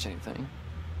not gonna touch anything.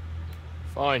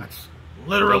 Fine. That's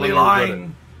literally Don't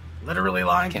lying. Literally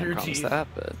lying Can't through your promise teeth. that,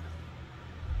 but...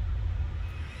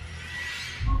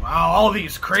 Wow, all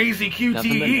these crazy Nothing but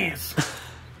QTEs.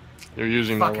 You're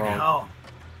using that Fucking wrong. hell.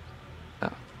 Oh.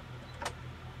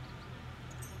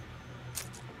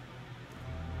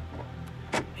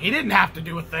 He didn't have to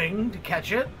do a thing to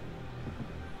catch it.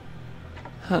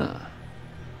 Huh.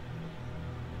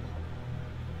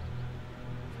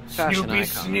 Fashion Snoopy, icon.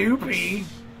 Snoopy.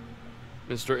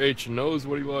 Mr. H knows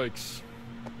what he likes.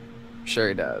 Sure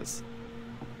he does.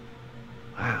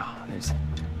 Wow, there's...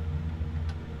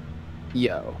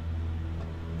 Yo.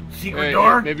 Secret Hey,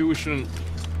 door? maybe we shouldn't...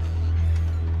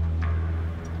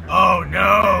 Oh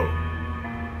no!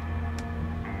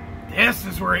 This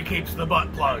is where he keeps the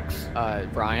butt plugs.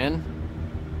 Brian?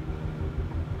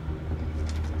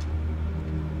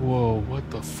 Whoa, what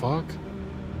the fuck?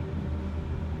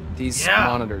 These Yeah.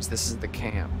 monitors, this is the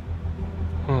camp.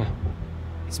 Huh.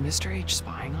 Is Mr. H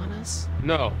spying on us?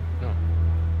 No.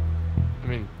 I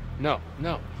mean, no,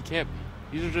 he can't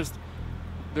be. These are just...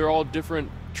 They're all different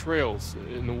trails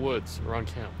in the woods around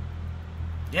camp.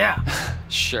 Yeah.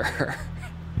 Sure.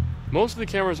 Most of the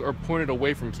cameras are pointed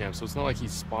away from camp, so it's not like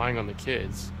he's spying on the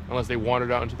kids, unless they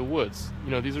wandered out into the woods.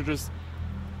 You know, these are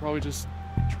probably just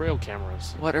trail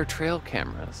cameras. What are trail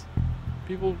cameras?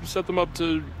 People set them up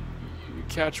to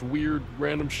catch weird,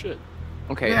 random shit.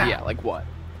 Okay, Yeah. yeah, like what?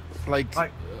 Like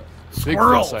Like Bigfoot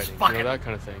squirrels. sighting, Fucking. you know, that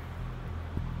kind of thing.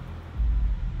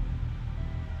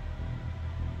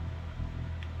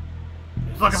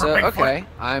 He's looking So, for Bigfoot. okay,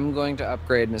 I'm going to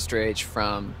upgrade Mr. H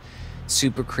from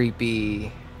super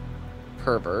creepy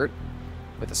pervert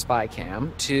with a spy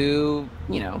cam to,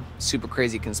 you know, super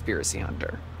crazy conspiracy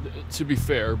hunter. To be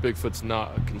fair, Bigfoot's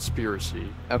not a conspiracy.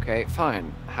 Okay,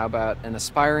 fine. How about an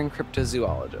aspiring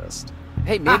cryptozoologist?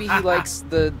 Hey, maybe he likes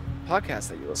the podcast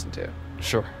that you listen to.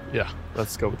 Sure, yeah,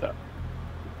 let's go with that.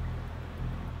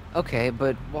 Okay,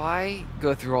 but why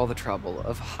go through all the trouble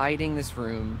of hiding this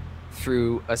room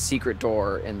through a secret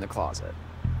door in the closet?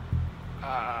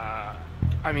 I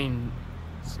mean,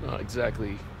 it's not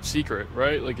exactly secret,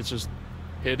 right? Like, it's just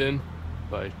hidden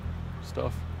by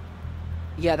stuff.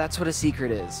 Yeah, that's what a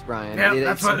secret is, Ryan. Yeah, It's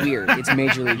that's what- weird. It's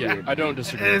majorly Yeah, weird. I don't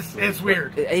disagree. It's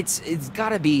weird. It's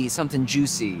gotta be something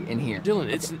juicy in here. Dylan,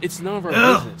 it's none of our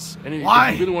Ugh, business. And if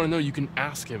why? you really want to know, you can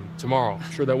ask him tomorrow.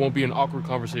 I'm sure that won't be an awkward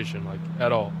conversation, like,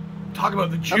 at all. Talk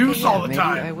about the Okay, juice yeah, all the maybe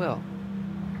time. I will.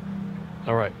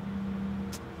 All right.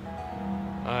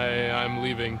 I'm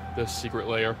leaving this secret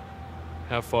lair.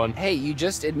 Have fun. Hey, you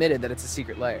just admitted that it's a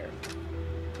secret lair.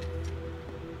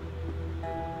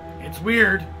 It's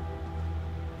weird.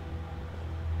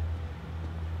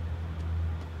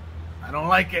 I don't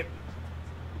like it.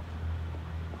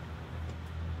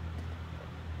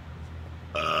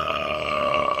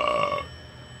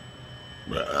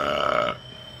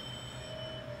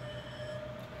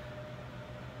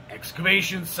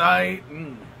 Excavation site.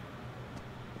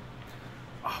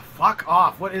 Oh, fuck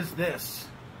off. What is this?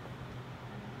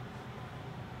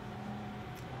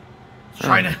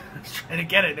 I was trying to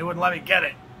get it. It wouldn't let me get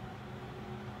it.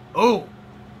 Oh.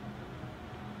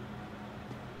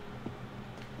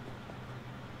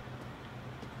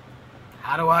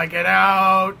 How do I get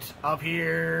out of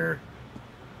here?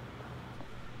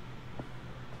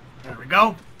 There we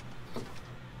go.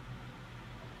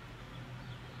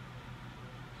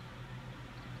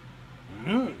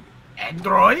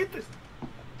 Android?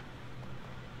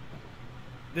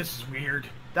 This is weird.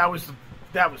 That was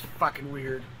fucking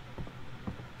weird.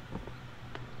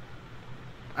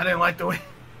 I didn't like the way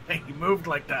he moved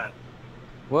like that.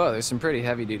 Whoa, there's some pretty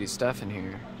heavy-duty stuff in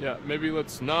here. Yeah, maybe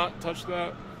let's not touch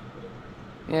that.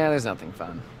 Yeah, there's nothing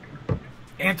fun.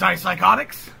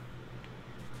 Antipsychotics?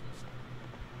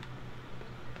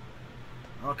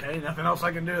 Okay, nothing else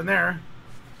I can do in there.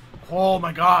 Oh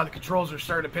my god, the controls are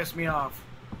starting to piss me off.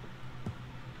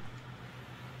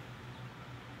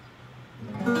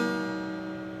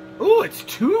 Ooh, it's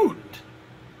tuned.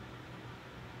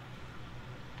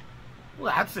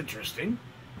 Well, that's interesting.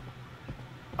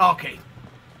 Okay.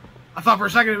 I thought for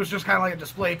a second it was just kind of like a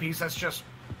display piece. That's just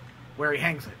where he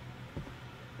hangs it.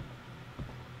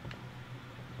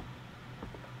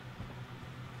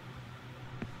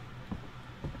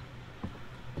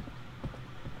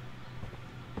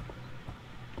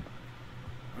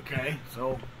 Okay,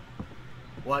 so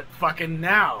what fucking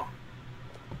now?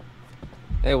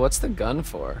 Hey, what's the gun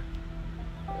for?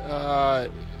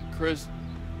 Chris,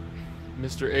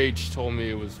 Mr. H told me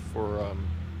it was for,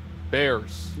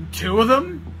 bears. 2 of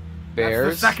them? Bears?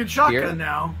 That's the second shotgun Here?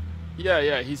 now.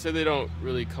 Yeah, he said they don't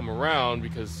really come around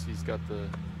because he's got the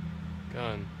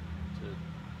gun.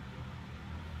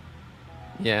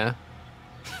 Yeah.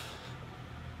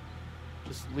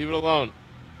 Just leave it alone.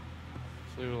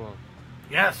 Just leave it alone.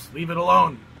 Yes, leave it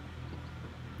alone.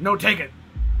 No, take it.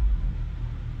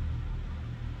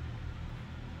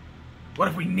 What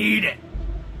if we need it?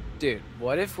 Dude,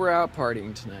 what if we're out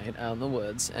partying tonight out in the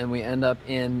woods and we end up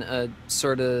in a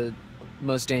sort of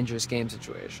most dangerous game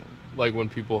situation? Like when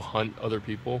people hunt other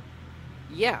people?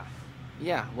 Yeah.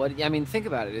 What I mean, think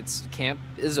about it. It's camp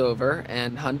is over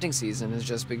and hunting season has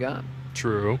just begun.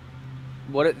 True.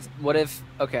 What if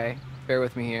okay, bear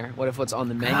with me here. What if what's on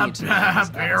the menu tonight is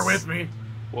Bear us? with me.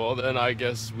 Well, then I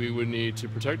guess we would need to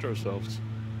protect ourselves.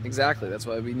 Exactly. That's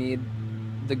why we need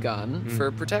the gun for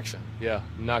protection. Yeah,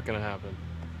 not gonna happen.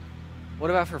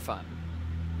 What about for fun?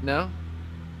 No?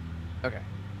 Okay.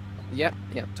 Yep,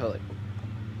 totally.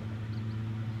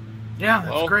 Yeah,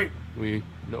 that's great. We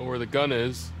know where the gun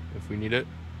is if we need it.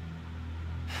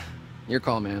 Your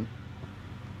call, man.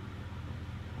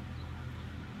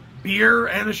 Beer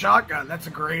and a shotgun. That's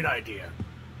a great idea.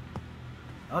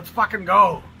 Let's fucking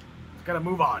go. Let's gotta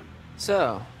move on.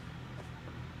 So,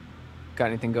 got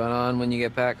anything going on when you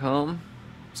get back home?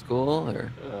 School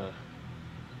or?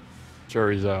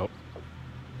 Jury's out.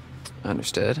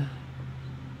 Understood.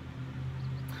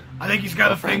 I think he's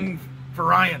got a thing for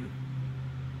Ryan.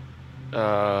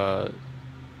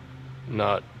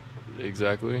 Not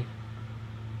exactly.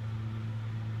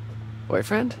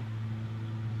 Boyfriend?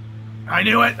 I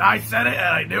knew it. I said it,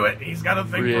 and I knew it. He's got a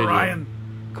thing for Ryan.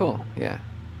 Cool, yeah.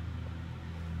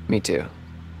 Me too.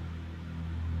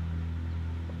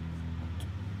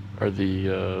 Are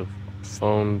the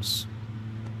phones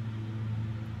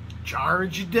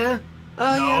Charged? Oh,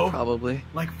 no. yeah, probably.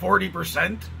 Like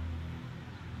 40%?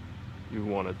 you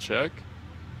want to check?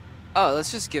 Oh,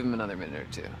 let's just give him another minute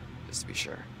or two, just to be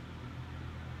sure.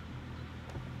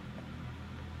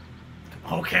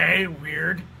 Okay,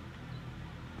 weird.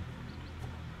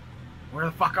 Where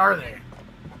the fuck are they?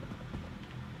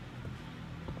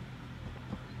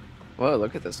 Whoa,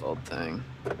 look at this old thing.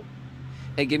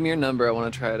 Hey, give me your number. I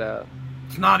want to try it out.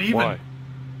 It's not even. Why?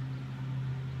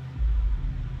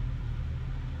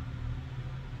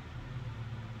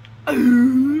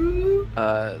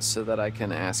 So that I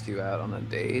can ask you out on a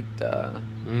date.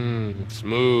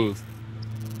 Smooth.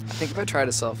 I think if I tried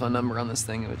a cell phone number on this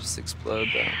thing, it would just explode,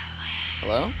 though.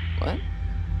 Hello? What?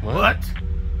 What?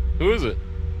 Who is it?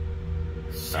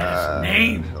 Said his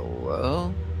name.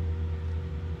 Hello?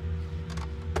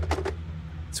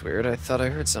 It's weird. I thought I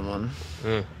heard someone.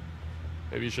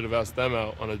 Maybe you should have asked them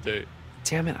out on a date.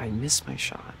 Damn it, I missed my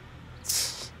shot.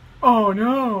 Oh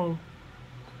no.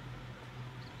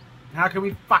 How can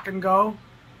we fucking go?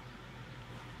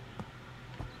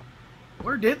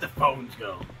 Where did the phones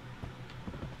go?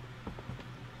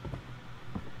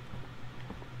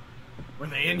 Were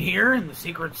they in here in the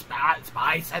secret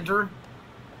spy center?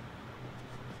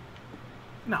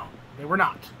 No, they were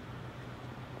not.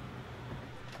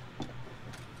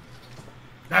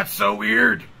 That's so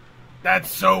weird. That's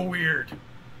so weird.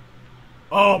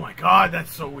 Oh my god,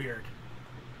 that's so weird.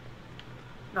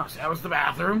 No, see, that was the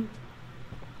bathroom.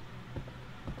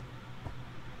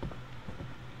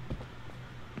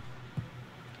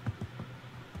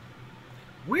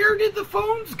 Where did the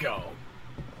phones go?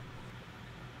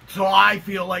 So I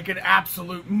feel like an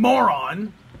absolute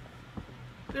moron.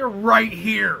 They're right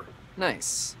here.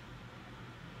 Nice.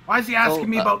 Why is he asking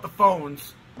me Full up. about the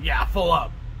phones? Yeah, full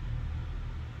up.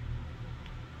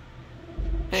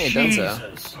 Hey, Jesus.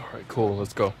 Dunzo. All right, cool.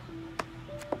 Let's go.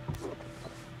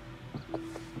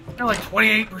 They're like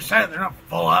 28%. They're not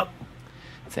full up.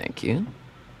 Thank you.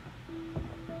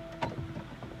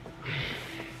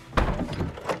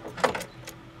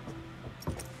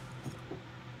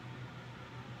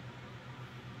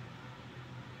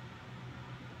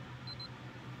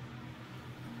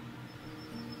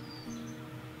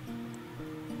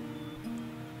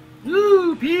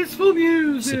 Ooh, peaceful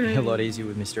music. It'd be a lot easier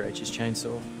with Mr. H's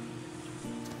chainsaw.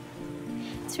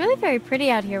 It's really very pretty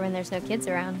out here when there's no kids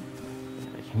around.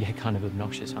 It can get kind of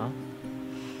obnoxious, huh?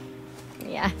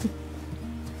 Yeah.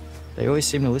 They always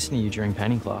seem to listen to you during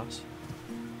painting class.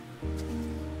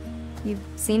 You've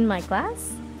seen my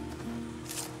class?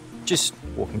 Just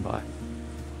walking by.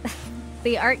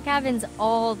 The art cabin's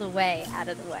all the way out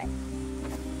of the way.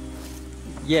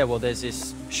 Yeah, well, there's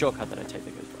this shortcut that I take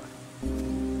that goes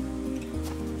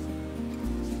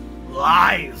by.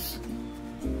 Lies.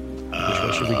 Which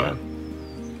way should we go?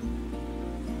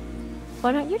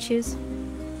 Why don't you choose?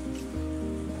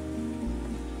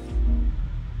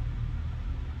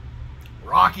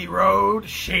 Rocky Road,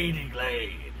 Shady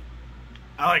Glade.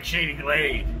 I like Shady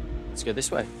Glade. Let's go this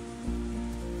way.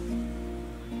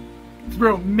 It's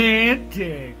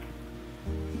romantic.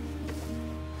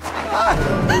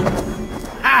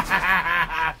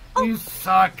 You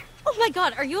suck. Oh my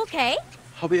god, are you okay?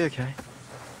 I'll be okay.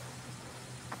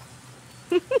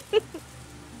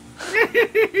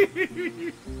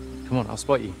 Come on, I'll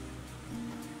spot you.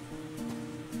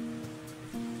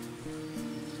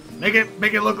 Make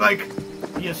it look like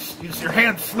your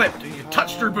hand slipped and you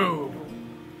touched her boob.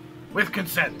 With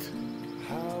consent.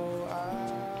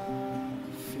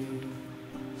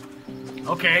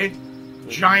 Okay.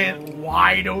 Giant,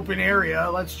 wide open area.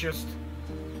 Let's just...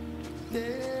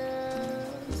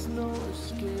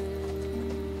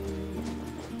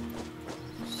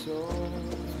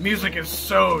 Music is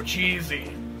so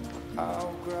cheesy.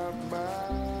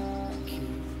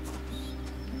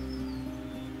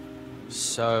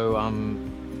 So,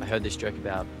 I heard this joke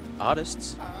about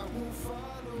artists.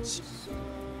 It's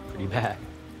pretty bad.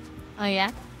 Oh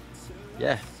yeah?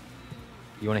 Yeah.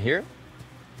 You want to hear it?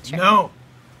 Sure. No.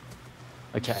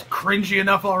 Okay, It's cringy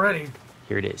enough already.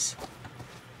 here it is.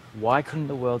 Why couldn't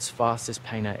the world's fastest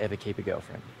painter ever keep a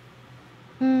girlfriend?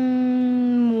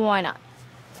 Why not?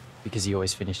 Because he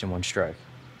always finished in one stroke.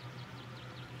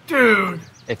 Dude.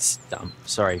 It's dumb.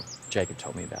 Sorry, Jacob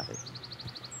told me about it.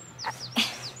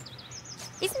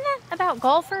 Isn't that about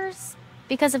golfers?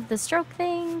 Because of the stroke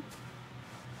thing?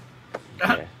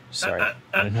 Yeah, sorry.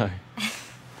 I don't know.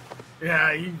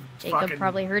 Yeah, you Jacob fucking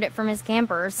probably heard it from his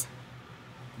campers.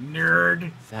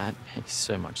 nerd. That makes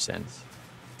so much sense.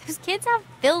 Those kids have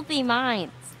filthy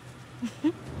minds.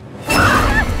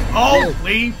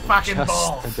 Holy fucking Just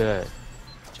balls. a bird.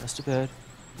 Just a bird.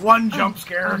 One jump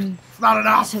scare. It's not I'm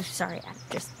enough. so sorry. I've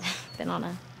just been on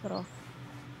a little...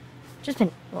 Just been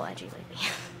a little edgy lately.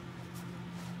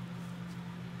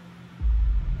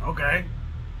 Okay.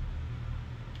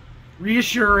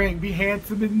 Reassuring, be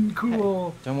handsome and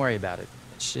cool. Don't worry about it.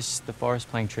 It's just the forest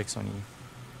playing tricks on you.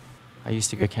 I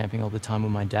used to go camping all the time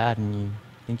with my dad, and you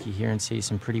think you hear and see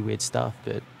some pretty weird stuff,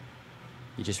 but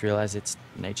you just realize it's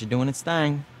nature doing its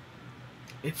thing.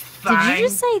 It's Did fine. you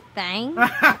just say thang?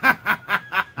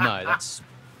 No, that's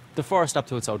the forest up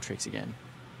to its old tricks again.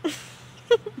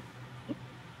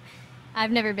 I've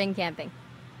never been camping.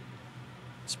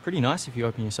 It's pretty nice if you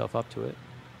open yourself up to it.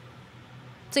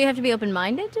 So you have to be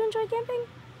open-minded to enjoy camping?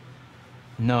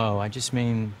 No, I just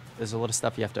mean there's a lot of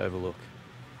stuff you have to overlook.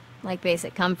 Like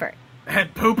basic comfort.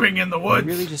 And pooping in the woods.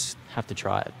 You really just have to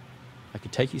try it. I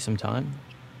could take you some time.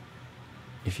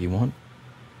 If you want.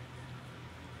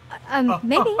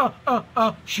 Maybe.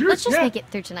 Sure, Let's just yeah. make it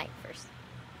through tonight first.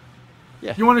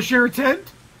 Yeah. You want to share a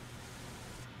tent?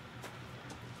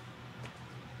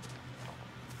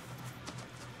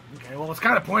 Okay, well, it's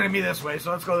kind of pointing me this way,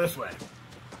 so let's go this way.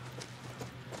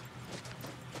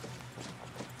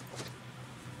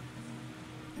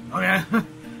 Okay.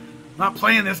 Not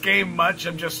playing this game much,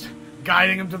 I'm just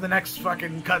guiding him to the next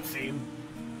fucking cutscene.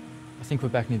 I think we're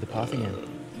back near the path again.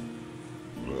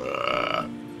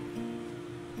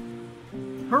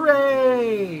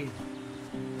 Hooray!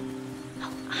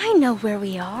 I know where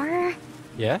we are.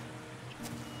 Yeah?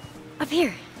 Up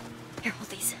here. Here, hold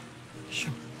these.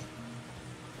 Sure.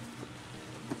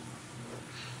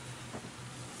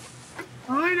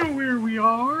 I know where we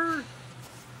are.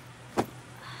 The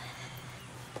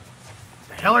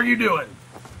hell are you doing?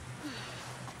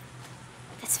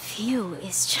 view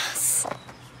is just...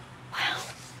 wow.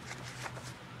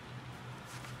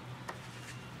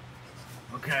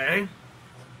 Okay.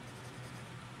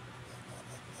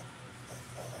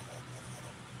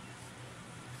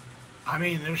 I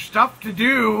mean, there's stuff to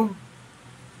do.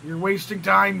 You're wasting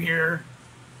time here.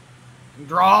 You can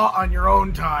draw on your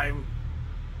own time.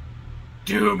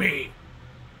 Do me.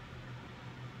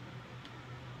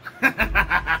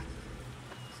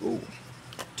 Ooh.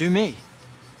 Do me.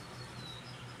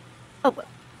 Oh,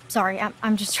 sorry,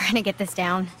 I'm just trying to get this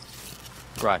down.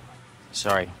 Right.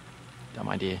 Sorry. Dumb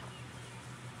idea.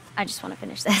 I just want to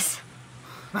finish this.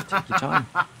 Take your time.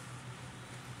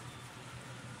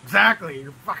 Exactly.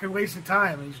 You're fucking wasting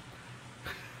time.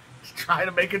 He's trying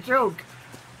to make a joke.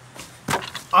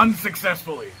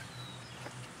 Unsuccessfully.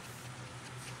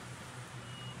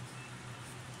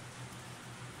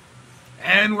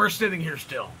 And we're sitting here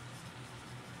still.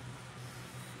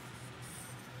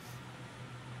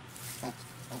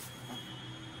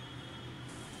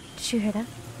 Did you hear that?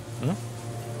 Huh?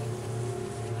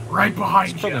 Right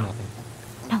behind you. Nothing.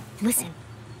 No, listen.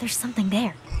 There's something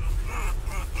there.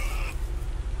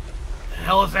 The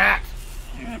hell is that?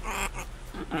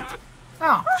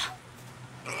 Oh.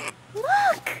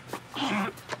 Look!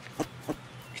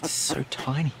 It's so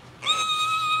tiny.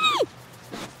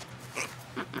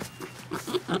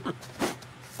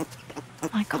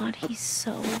 My God, he's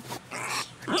so...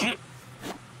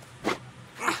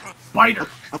 Bite her.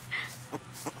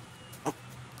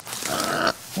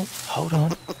 Hold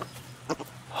on.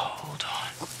 Hold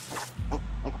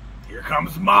on. Here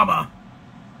comes Mama.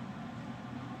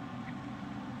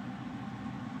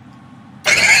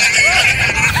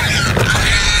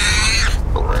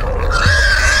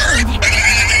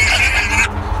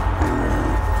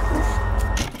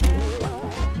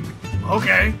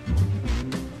 Okay.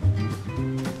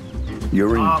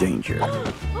 You're in danger.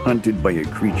 Hunted by a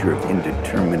creature of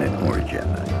indeterminate origin.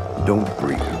 Don't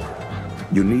breathe.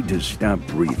 You need to stop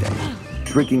breathing,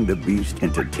 tricking the beast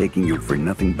into taking you for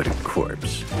nothing but a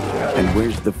corpse. And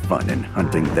where's the fun in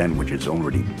hunting that which is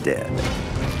already dead?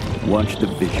 Watch the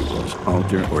visuals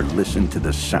alter or listen to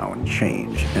the sound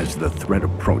change as the threat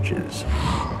approaches.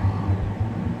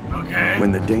 Okay.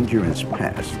 When the danger has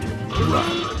passed,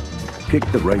 run. Pick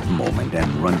the right moment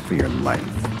and run for your life.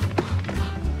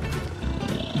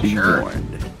 Be warned.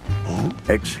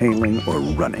 Exhaling or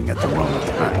running at the wrong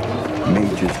time may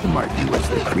just mark you as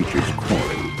the creature's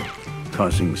quarry,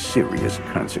 causing serious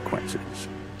consequences.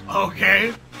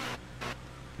 Okay.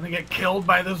 Gonna get killed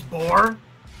by this boar?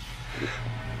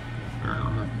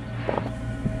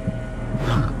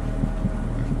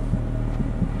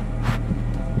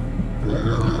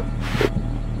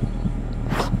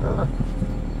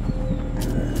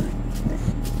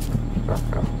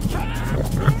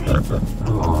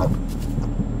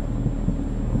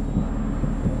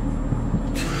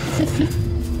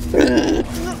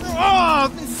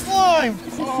 Oh, the slime!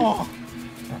 Oh.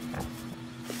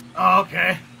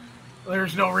 Okay.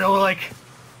 There's no real, like,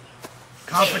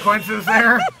 consequences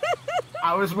there.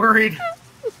 I was worried.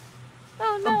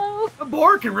 Oh no. A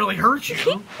boar can really hurt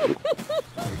you.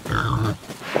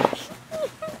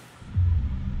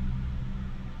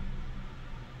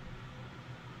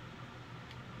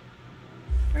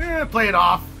 Play it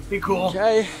off. Be cool.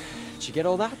 Okay. Did you get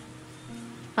all that?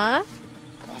 Huh?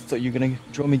 I thought you were gonna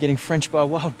draw me getting Frenched by a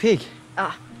wild pig.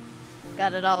 Ah,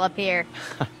 got it all up here.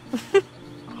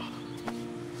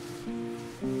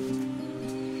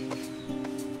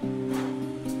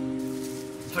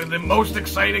 It's like the most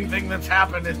exciting thing that's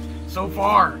happened so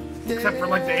far, except for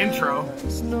like the intro.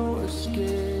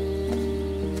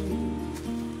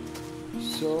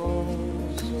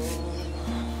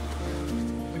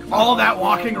 Like all that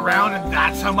walking around, and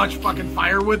that's how much fucking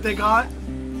firewood they got.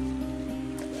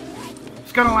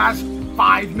 It's gonna last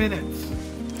 5 minutes.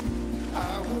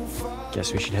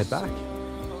 Guess we should head back.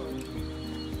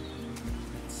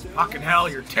 Fucking hell,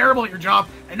 you're terrible at your job,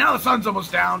 and now the sun's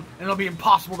almost down, and it'll be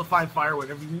impossible to find firewood.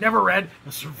 Have you never read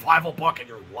a survival book in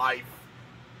your life?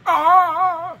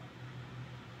 Ah!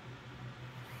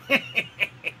 And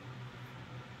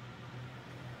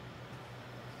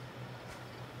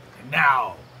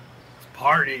now, it's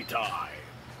party time.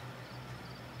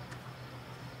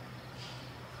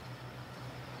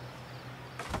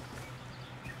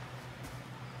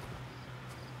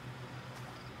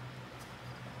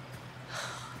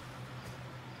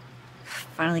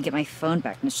 Finally get my phone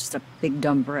back, and it's just a big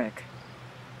dumb brick.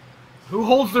 Who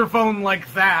holds their phone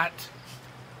like that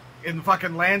in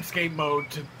fucking landscape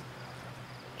mode to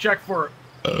check for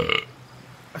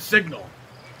a signal?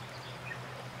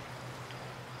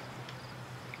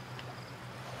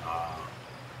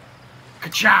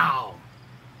 Ka-chow!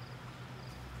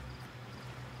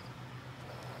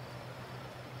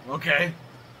 Okay.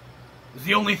 It's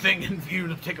the only thing in view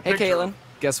to take a Hey, picture Caitlin, of.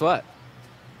 guess what?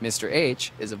 Mr.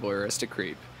 H is a voyeuristic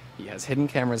creep. He has hidden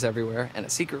cameras everywhere and a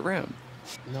secret room.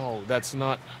 No, that's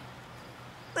not...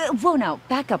 Whoa, now,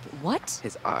 back up. What?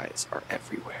 His eyes are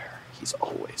everywhere. He's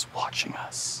always watching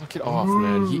us. Knock it off,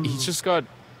 man. He's just got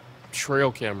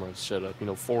trail cameras set up, you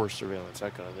know, forest surveillance,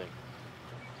 that kind of thing.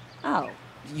 Oh.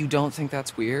 You don't think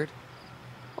that's weird?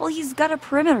 Well, he's got a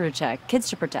perimeter to check, kids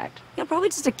to protect. You know, probably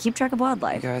just to keep track of You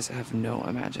wildlife. guys have no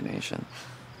imagination.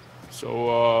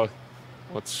 So,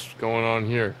 what's going on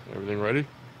here? Everything ready?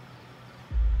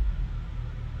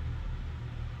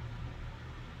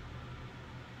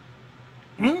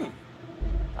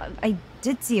 I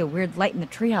did see a weird light in the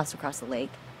treehouse across the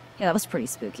lake. Yeah, that was pretty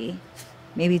spooky.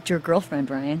 Maybe it's your girlfriend,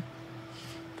 Ryan.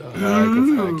 The heck of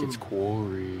Hackett's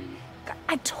Quarry.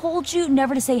 I told you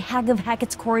never to say Hag of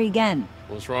Hackett's Quarry again.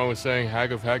 What's wrong with saying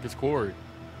Hag of Hackett's Quarry?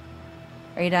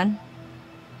 Are you done?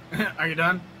 Are you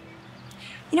done?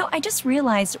 You know, I just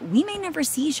realized we may never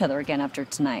see each other again after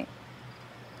tonight.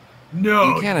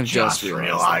 No, You can't have just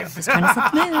realized It's kind of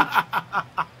set the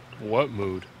mood. What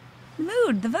mood? The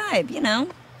mood, the vibe, you know.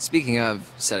 Speaking of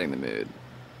setting the mood,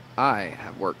 I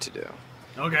have work to do.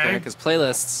 Okay. Because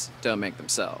playlists don't make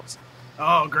themselves.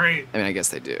 Oh, great. I mean, I guess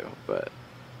they do, but...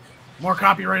 More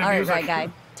copyrighted All right, music. right, guy.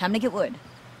 Time to get wood.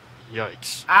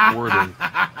 Yikes. Wording.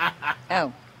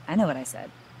 Oh, I know what I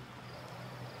said.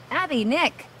 Abby,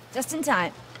 Nick, just in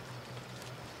time.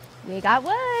 We got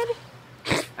wood.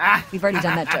 We've already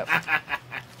done that joke.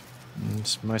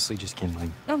 It's mostly just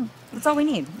kindling. Oh, that's all we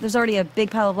need. There's already a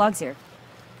big pile of logs here.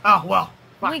 Oh, well.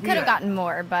 We could have gotten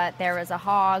more, but there was a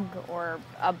hog or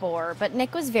a boar. But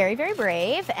Nick was very, very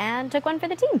brave and took one for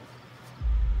the team.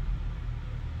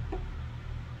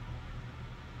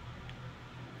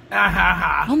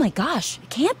 Oh my gosh, it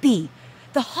can't be.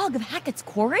 The hog of Hackett's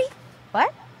Quarry?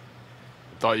 What?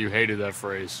 Thought you hated that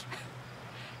phrase.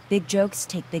 Big jokes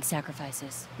take big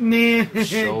sacrifices. Nah,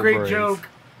 So great brave. joke.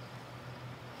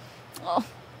 Oh,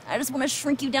 I just want to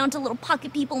shrink you down to little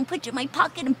pocket people and put you in my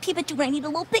pocket and peep at you when I need a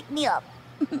little pick-me-up.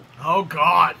 Oh,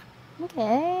 God.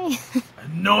 Okay.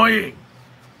 Annoying.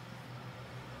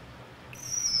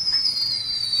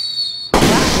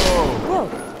 Whoa.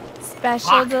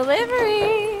 Special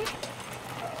delivery.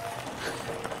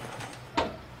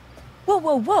 Whoa,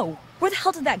 whoa, whoa. Where the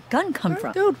hell did that gun come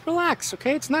from? Dude, relax,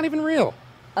 okay? It's not even real.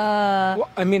 Well,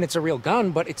 I mean, it's a real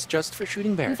gun, but it's just for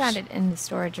shooting bears. We found it in the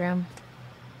storage room.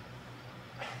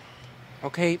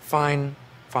 Okay, fine.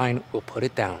 Fine, we'll put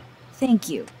it down. Thank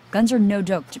you. Guns are no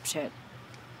joke, dipshit.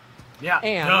 Yeah,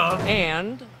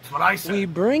 And that's what I said. we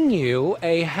bring you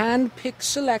a hand-picked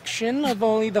selection of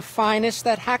only the finest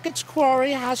that Hackett's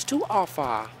Quarry has to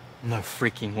offer. No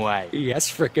freaking way.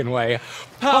 Yes, frickin' way.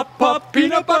 Pop, pop,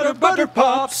 peanut butter, butter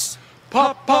pops.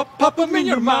 Pop, pop, pop 'em in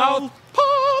your mouth.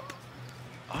 Pop!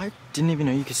 I didn't even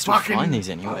know you could still Fucking- find these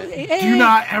anyway. Do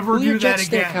not ever Learjet do that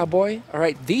stay, again. cowboy. All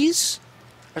right, these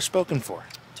are spoken for.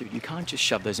 Dude, you can't just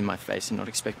shove those in my face and not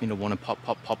expect me to want to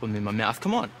pop them in my mouth.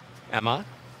 Come on. Emma,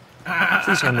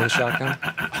 please hand me the shotgun.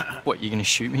 What, you gonna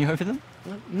shoot me over them?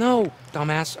 No,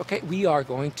 dumbass. Okay, we are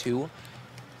going to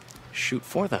shoot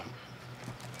for them.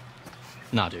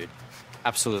 Nah, dude.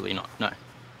 Absolutely not. No.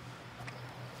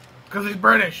 Because he's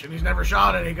British and he's never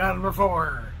shot it. He got it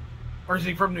before. Or is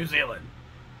he from New Zealand?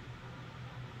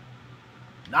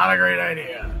 Not a great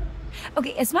idea.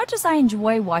 Okay, as much as I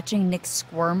enjoy watching Nick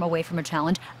squirm away from a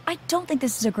challenge, I don't think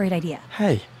this is a great idea.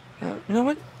 Hey. You know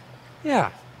what?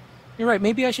 Yeah, you're right.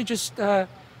 Maybe I should just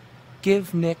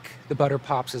give Nick the butter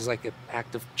pops as like an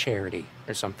act of charity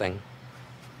or something.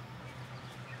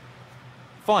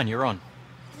 Fine, you're on.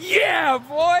 Yeah,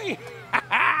 boy!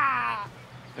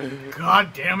 God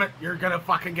damn it, you're gonna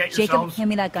fucking get Jacob, yourselves hand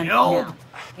me that gun killed. now.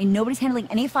 And nobody's handling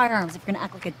any firearms if you're gonna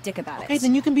act like a dick about Okay, it.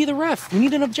 then you can be the ref. We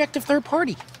need an objective third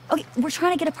party. Okay, we're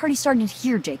trying to get a party started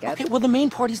here, Jacob. Okay, well, the main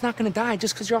party's not gonna die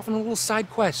just because you're off on a little side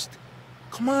quest.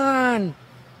 Come on.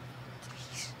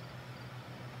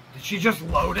 Did she just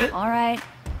load it? All right.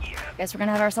 Guess we're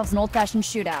gonna have ourselves an old-fashioned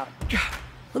shootout.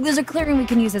 Look, there's a clearing we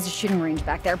can use as a shooting range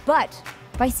back there, but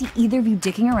if I see either of you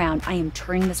dicking around, I am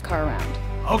turning this car around.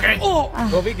 Okay. Oh,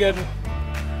 we'll be good.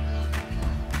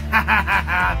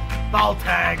 Ball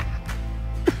tag.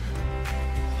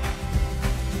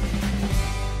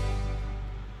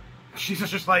 She's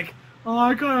just like, oh,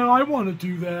 I want to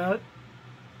do that.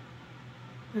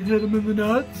 And hit him in the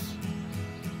nuts.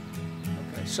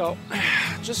 Okay, so,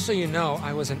 just so you know,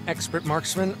 I was an expert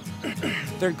marksman,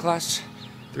 third class,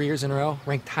 3 years in a row,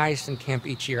 ranked highest in camp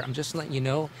each year. I'm just letting you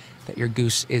know that your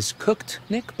goose is cooked,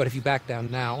 Nick, but if you back down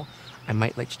now, I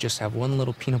might let you just have one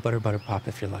little peanut butter pop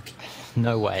if you're lucky.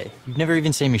 No way. You've never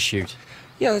even seen me shoot.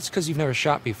 Yeah, that's because you've never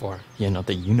shot before. Yeah, not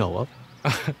that you know of.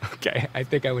 Okay, I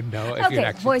think I would know if you'd Okay,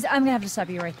 actually... boys, I'm gonna have to stop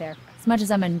you right there. As much as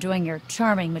I'm enjoying your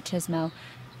charming machismo,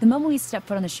 the moment we step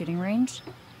foot on the shooting range,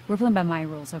 we're playing by my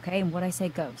rules, okay? And what I say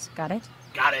goes. Got it?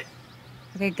 Got it.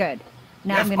 Okay, good.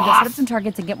 Now Yes, I'm gonna go set up some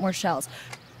targets and get more shells.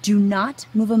 Do not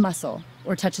move a muscle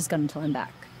or touch his gun until I'm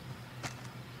back.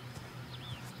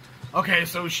 Okay,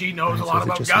 so she knows a So lot is it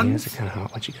about just me? guns? Is it kind of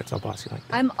hot when she gets all bossy like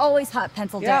that? I'm always hot,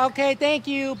 pencil dick. Yeah, okay, thank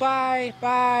you. Bye.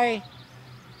 Bye.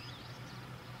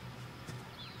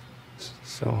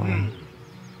 So,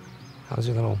 how's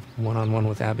your little one-on-one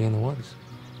with Abby in the woods?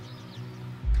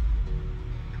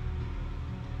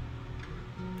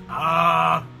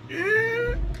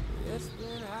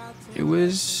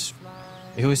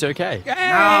 It was okay.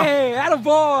 Hey,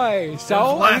 attaboy!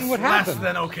 So, less, what less happened?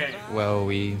 than okay. Well,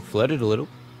 we flirted a little.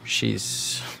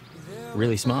 She's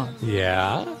really smart.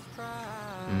 Yeah?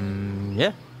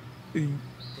 Yeah.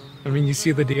 I mean, you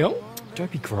see the deal?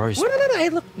 Don't be gross. No, hey,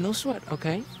 look, no sweat,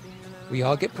 okay? We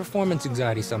all get performance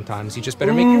anxiety sometimes. You just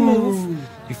better make your move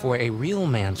before a real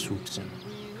man swoops in.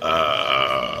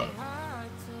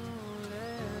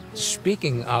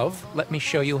 Speaking of, let me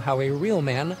show you how a real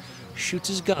man shoots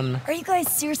his gun. Are you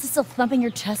guys seriously still thumping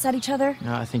your chests at each other?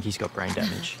 No, I think he's got brain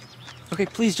damage. Okay,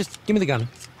 please, just give me the gun.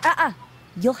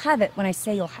 You'll have it when I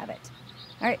say you'll have it.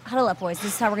 All right, huddle up, boys.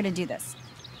 This is how we're gonna do this.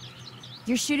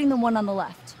 You're shooting the one on the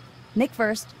left. Nick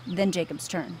first, then Jacob's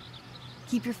turn.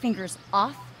 Keep your fingers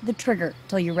off the trigger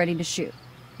till you're ready to shoot.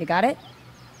 You got it?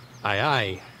 Aye,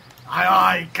 aye. Aye,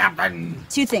 aye, Captain.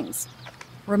 2 things.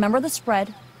 Remember the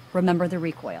spread, remember the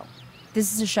recoil.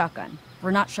 This is a shotgun.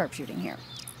 We're not sharpshooting here.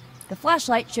 The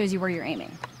flashlight shows you where you're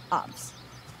aiming. Obs.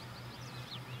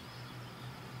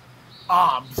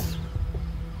 Obs.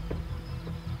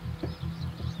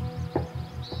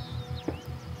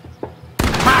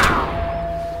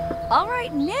 All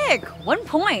right, Nick, 1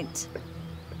 point.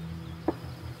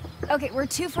 Okay, we're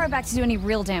too far back to do any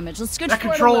real damage. Let's switch That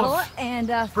forward a control little is and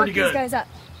fuck pretty these good. guys up.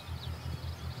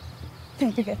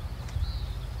 You're good.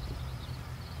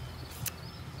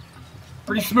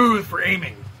 Pretty smooth for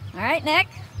aiming. All right, Nick.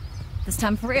 This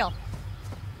time for real.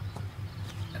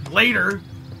 And later,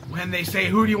 when they say,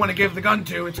 who do you want to give the gun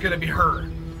to, it's going to be her.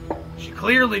 She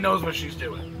clearly knows what she's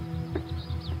doing.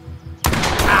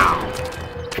 Pow!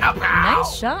 Kapow!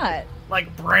 Nice shot.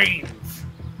 Like brains.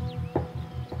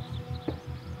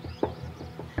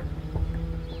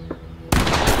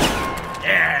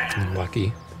 Yeah!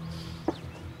 Lucky.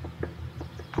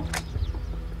 I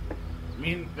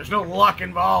mean, there's no luck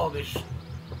involved. It's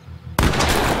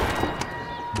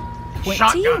Point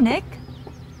shotgun. to you, Nick.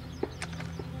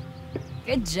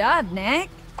 Good job, Nick.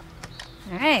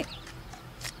 All right.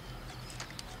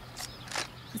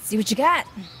 Let's see what you got.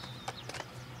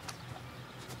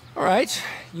 All right,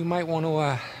 you might want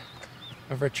to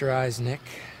avert your eyes, Nick.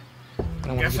 I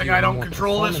don't wanna give Guessing you I any don't more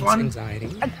control this performance one?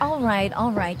 Anxiety.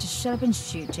 All right. Just shut up and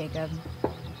shoot, Jacob.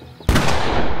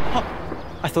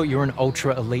 I thought you were an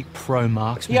ultra elite pro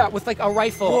marksman. Yeah, with like a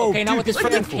rifle. Whoa, okay, not dude, with this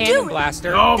what freaking the- cannon Dude,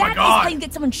 blaster. Oh my That is god! how you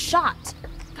get someone shot.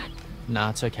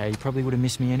 Nah, it's okay. You probably would have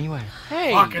missed me anyway.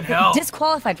 Hey, Fucking hell.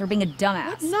 Disqualified for being a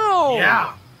dumbass. no.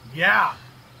 Yeah.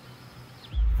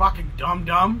 Fucking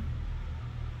dumb.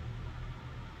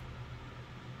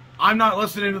 I'm not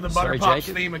listening to the Sorry, Butterpops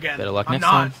Jacob. theme again. Better luck I'm next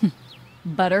not. time.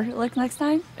 Butter lick next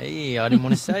time? Hey, I didn't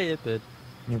want to say it, but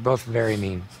You're both very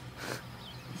mean.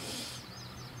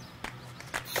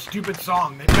 Stupid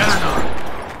song. They better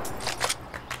not.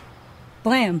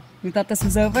 Blam. You thought this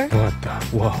was over? What the?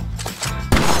 Whoa.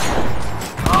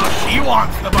 Oh, she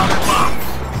wants the Butterpops.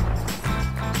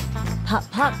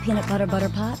 Pop, peanut butter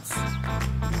pots.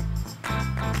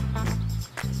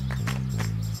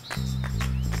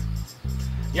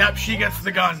 Yep, she gets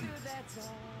the gun.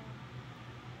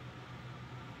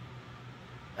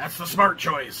 That's the smart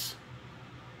choice.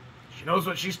 She knows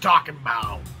what she's talking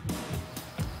about.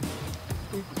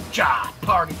 Ja,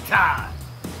 party time.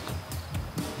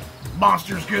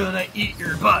 Monster's gonna eat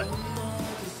your butt.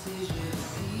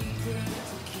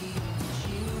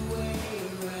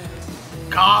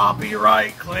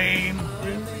 Copyright claim.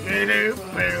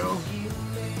 Doo-doo-boo.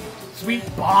 Sweet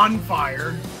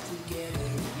bonfire.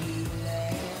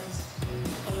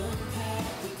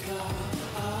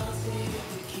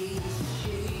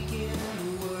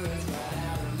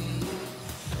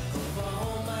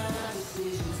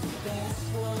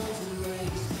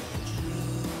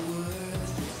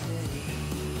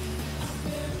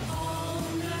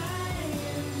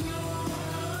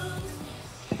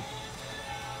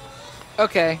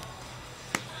 Okay.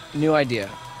 New idea.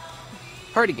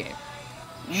 Party game.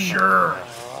 Sure.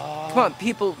 Come on,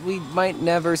 people, we might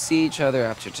never see each other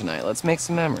after tonight. Let's make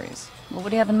some memories. Well, what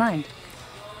do you have in mind?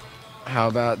 How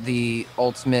about the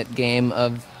ultimate game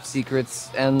of secrets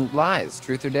and lies,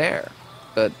 truth or dare,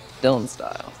 but Dylan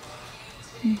style?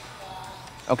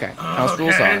 Okay, house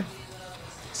rules are,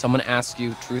 someone asks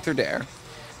you truth or dare,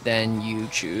 then you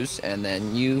choose, and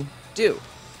then you do.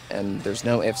 And there's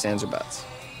no ifs, ands, or buts.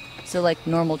 So, like,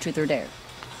 normal truth or dare?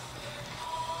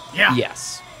 Yeah.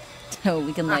 Yes. So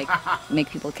we can, like, make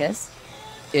people kiss?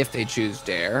 If they choose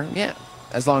dare, yeah.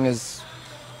 As long as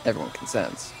everyone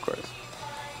consents, of course.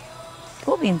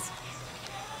 Cool beans.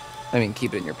 I mean,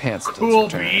 keep it in your pants until Cool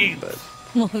it's your turn, beans. but...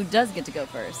 Well, who does get to go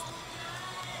first?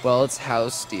 Well, it's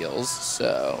house deals,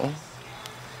 so...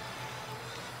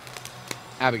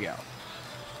 Abigail.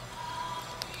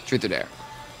 Truth or dare?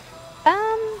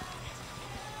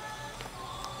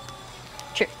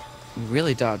 Truth. You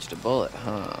really dodged a bullet,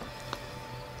 huh?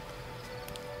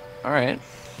 Alright,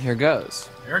 here goes.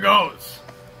 Here goes.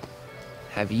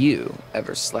 Have you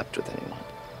ever slept with anyone?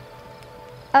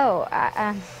 Oh,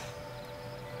 I.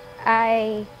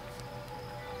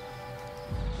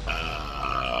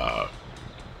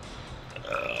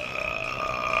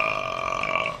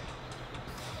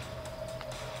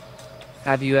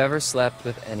 Have you ever slept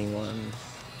with anyone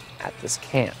at this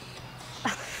camp?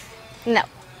 No.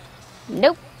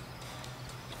 Nope.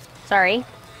 Sorry.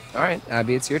 Alright,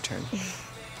 Abby, it's your turn.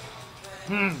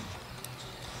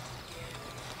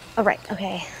 All right.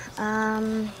 Okay.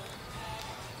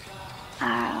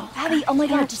 Abby, oh my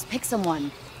god, just pick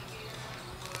someone.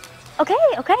 Okay.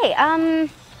 Okay.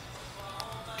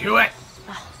 Do it.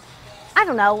 I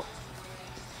don't know.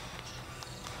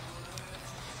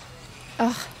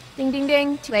 Ugh. Ding, ding,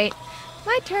 ding. Too late.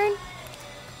 My turn.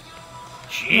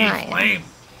 Jeez, Ryan. lame.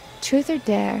 Truth or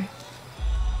dare?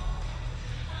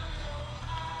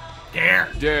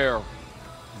 Dare. Dare.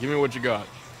 Give me what you got.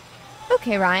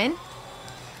 Okay, Ryan.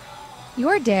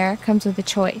 Your dare comes with a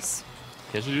choice.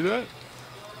 Can't you do that?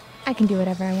 I can do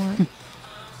whatever I want.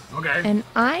 Okay. And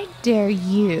I dare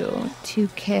you to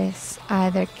kiss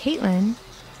either Caitlin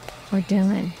or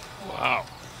Dylan. Wow.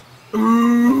 I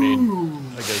mean,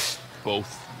 I guess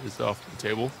both is off the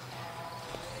table.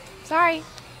 Sorry.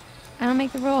 I don't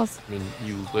make the rules. I mean,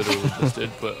 you literally just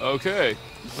did, but okay.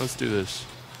 Let's do this.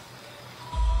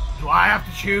 Do I have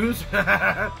to choose?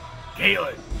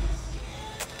 Caitlin.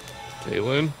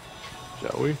 Caitlin,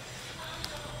 shall we?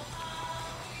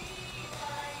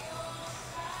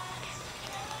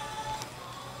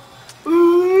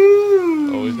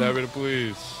 Always happy to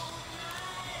please.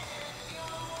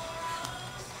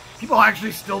 People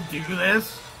actually still do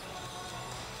this?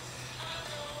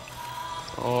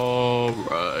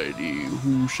 Alrighty,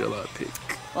 who shall I pick?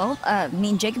 Well, me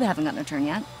and Jacob haven't gotten a turn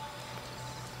yet.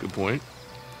 Good point.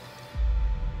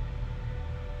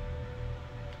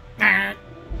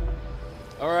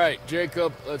 Alright,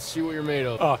 Jacob, let's see what you're made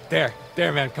of. Oh, there,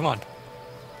 man, come on.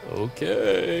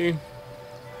 Okay.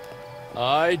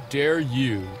 I dare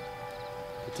you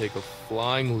to take a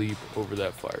flying leap over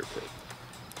that fire pit.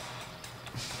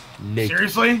 Naked.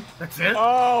 Seriously? That's it?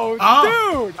 Oh,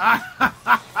 dude!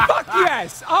 Fuck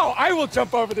yes! Oh, I will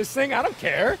jump over this thing. I don't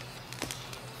care.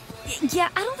 Yeah,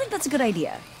 I don't think that's a good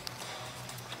idea.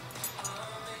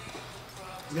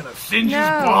 I'm gonna singe his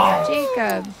No, balls.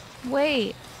 Jacob.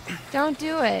 Wait. Don't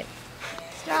do it.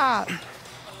 Stop.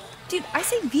 Dude, I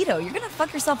say veto. You're gonna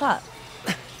fuck yourself up.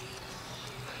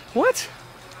 What?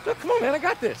 No, come on, man. I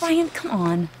got this. Ryan, come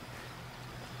on.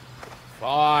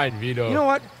 Fine, Vito. You know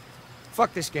what?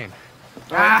 Fuck this game.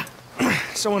 Ah.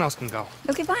 Someone else can go.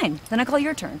 Okay, fine. Then I call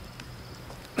your turn.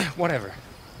 Whatever.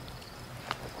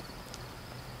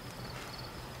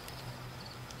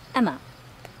 Emma.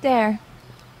 There.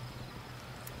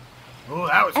 Oh,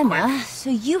 that was Emma, quick. so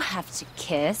you have to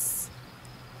kiss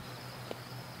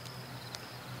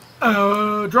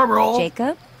Drum roll.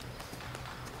 Jacob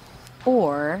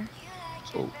or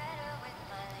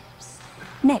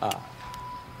Nick.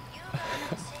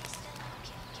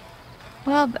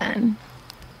 Well then.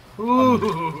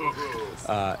 Ooh.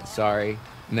 Sorry,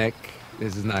 Nick.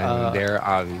 This is not even there,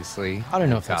 obviously. I don't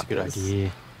know if that's a good Got this.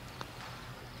 idea.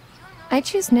 I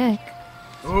choose Nick.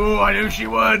 Ooh, I knew she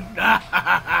would.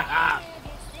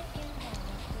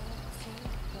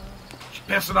 She's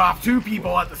pissing off two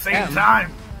people at the same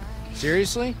time.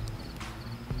 Seriously?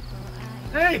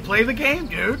 Hey, play the game,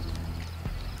 dude.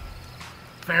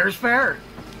 Fair's fair.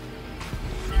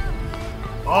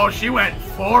 Oh, she went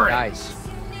for it. Nice.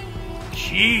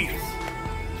 Jeez.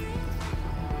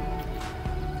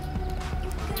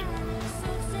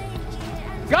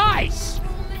 Guys!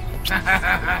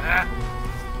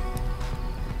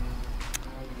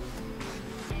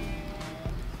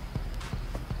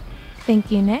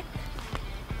 Thank you, Nick.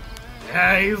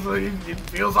 Yeah, he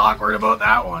feels awkward about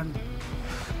that one.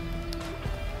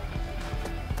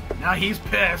 Now he's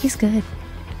pissed. He's good.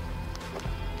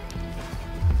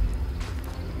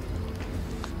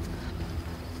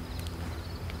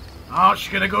 Oh,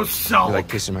 she's gonna go sulk. You like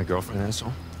kissing my girlfriend,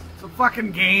 asshole? It's a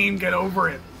fucking game. Get over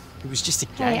it. It was just a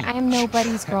Hey, game. I am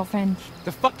nobody's girlfriend.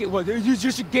 The fuck it was. It was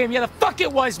just a game. Yeah, the fuck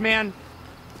it was, man.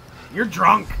 You're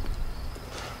drunk.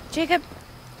 Jacob,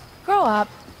 grow up.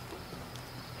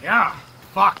 Yeah.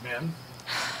 Fuck, man.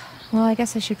 Well, I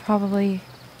guess I should probably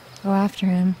go after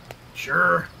him.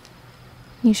 Sure.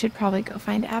 You should probably go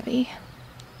find Abby.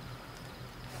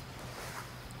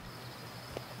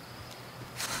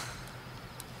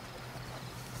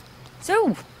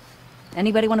 So,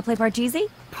 anybody want to play Parcheesi?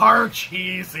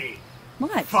 Parcheesi.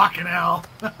 What? Fucking hell.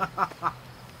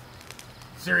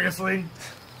 Seriously?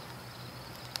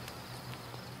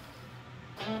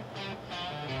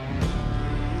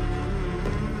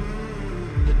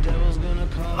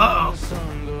 Uh-oh.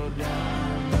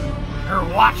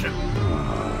 They're watching.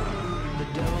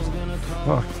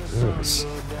 Fuck this.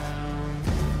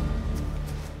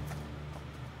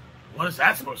 What is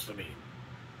that supposed to mean?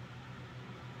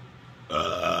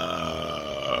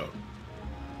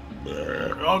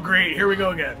 Oh, great. Here we go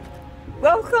again.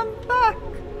 Welcome back.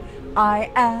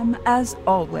 I am, as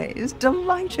always,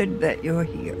 delighted that you're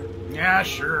here. Yeah,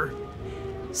 sure.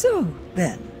 So,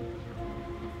 then,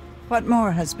 what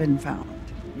more has been found?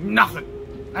 Nothing.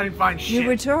 I didn't find shit. You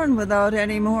return without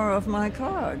any more of my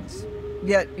cards.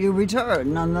 Yet you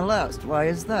return nonetheless. Why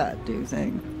is that, do you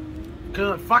think?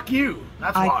 Good. Fuck you.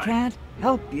 That's why. I can't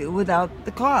help you without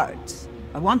the cards.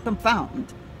 I want them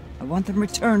found. I want them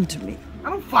returned to me. I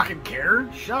don't fucking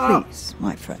care. Shut up. Please,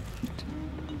 my friend.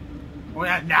 Well,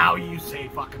 yeah, now you say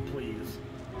fucking please.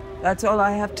 That's all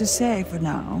I have to say for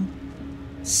now.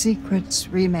 Secrets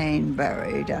remain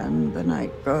buried and the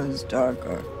night grows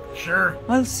darker. Sure.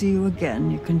 I'll see you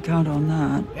again. You can count on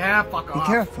that. Yeah, fuck off.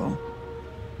 Be careful.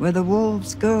 Where the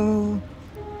wolves go,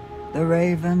 the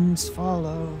ravens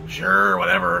follow. Sure,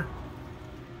 whatever.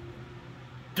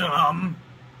 Dumb.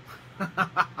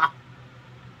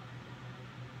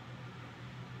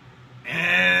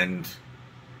 And...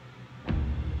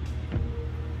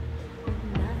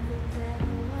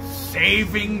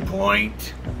 saving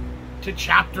point to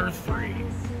chapter 3.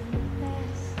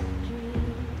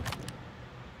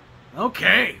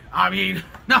 Okay, I mean,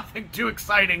 nothing too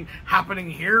exciting happening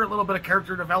here. A little bit of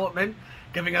character development,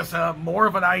 giving us more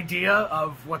of an idea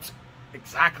of what's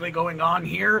exactly going on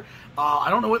here. I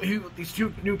don't know who these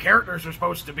two new characters are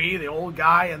supposed to be, the old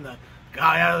guy and the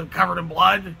guy covered in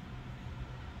blood.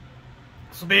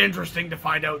 This will be interesting to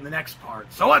find out in the next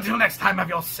part. So until next time, have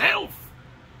yourself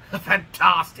a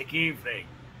fantastic evening.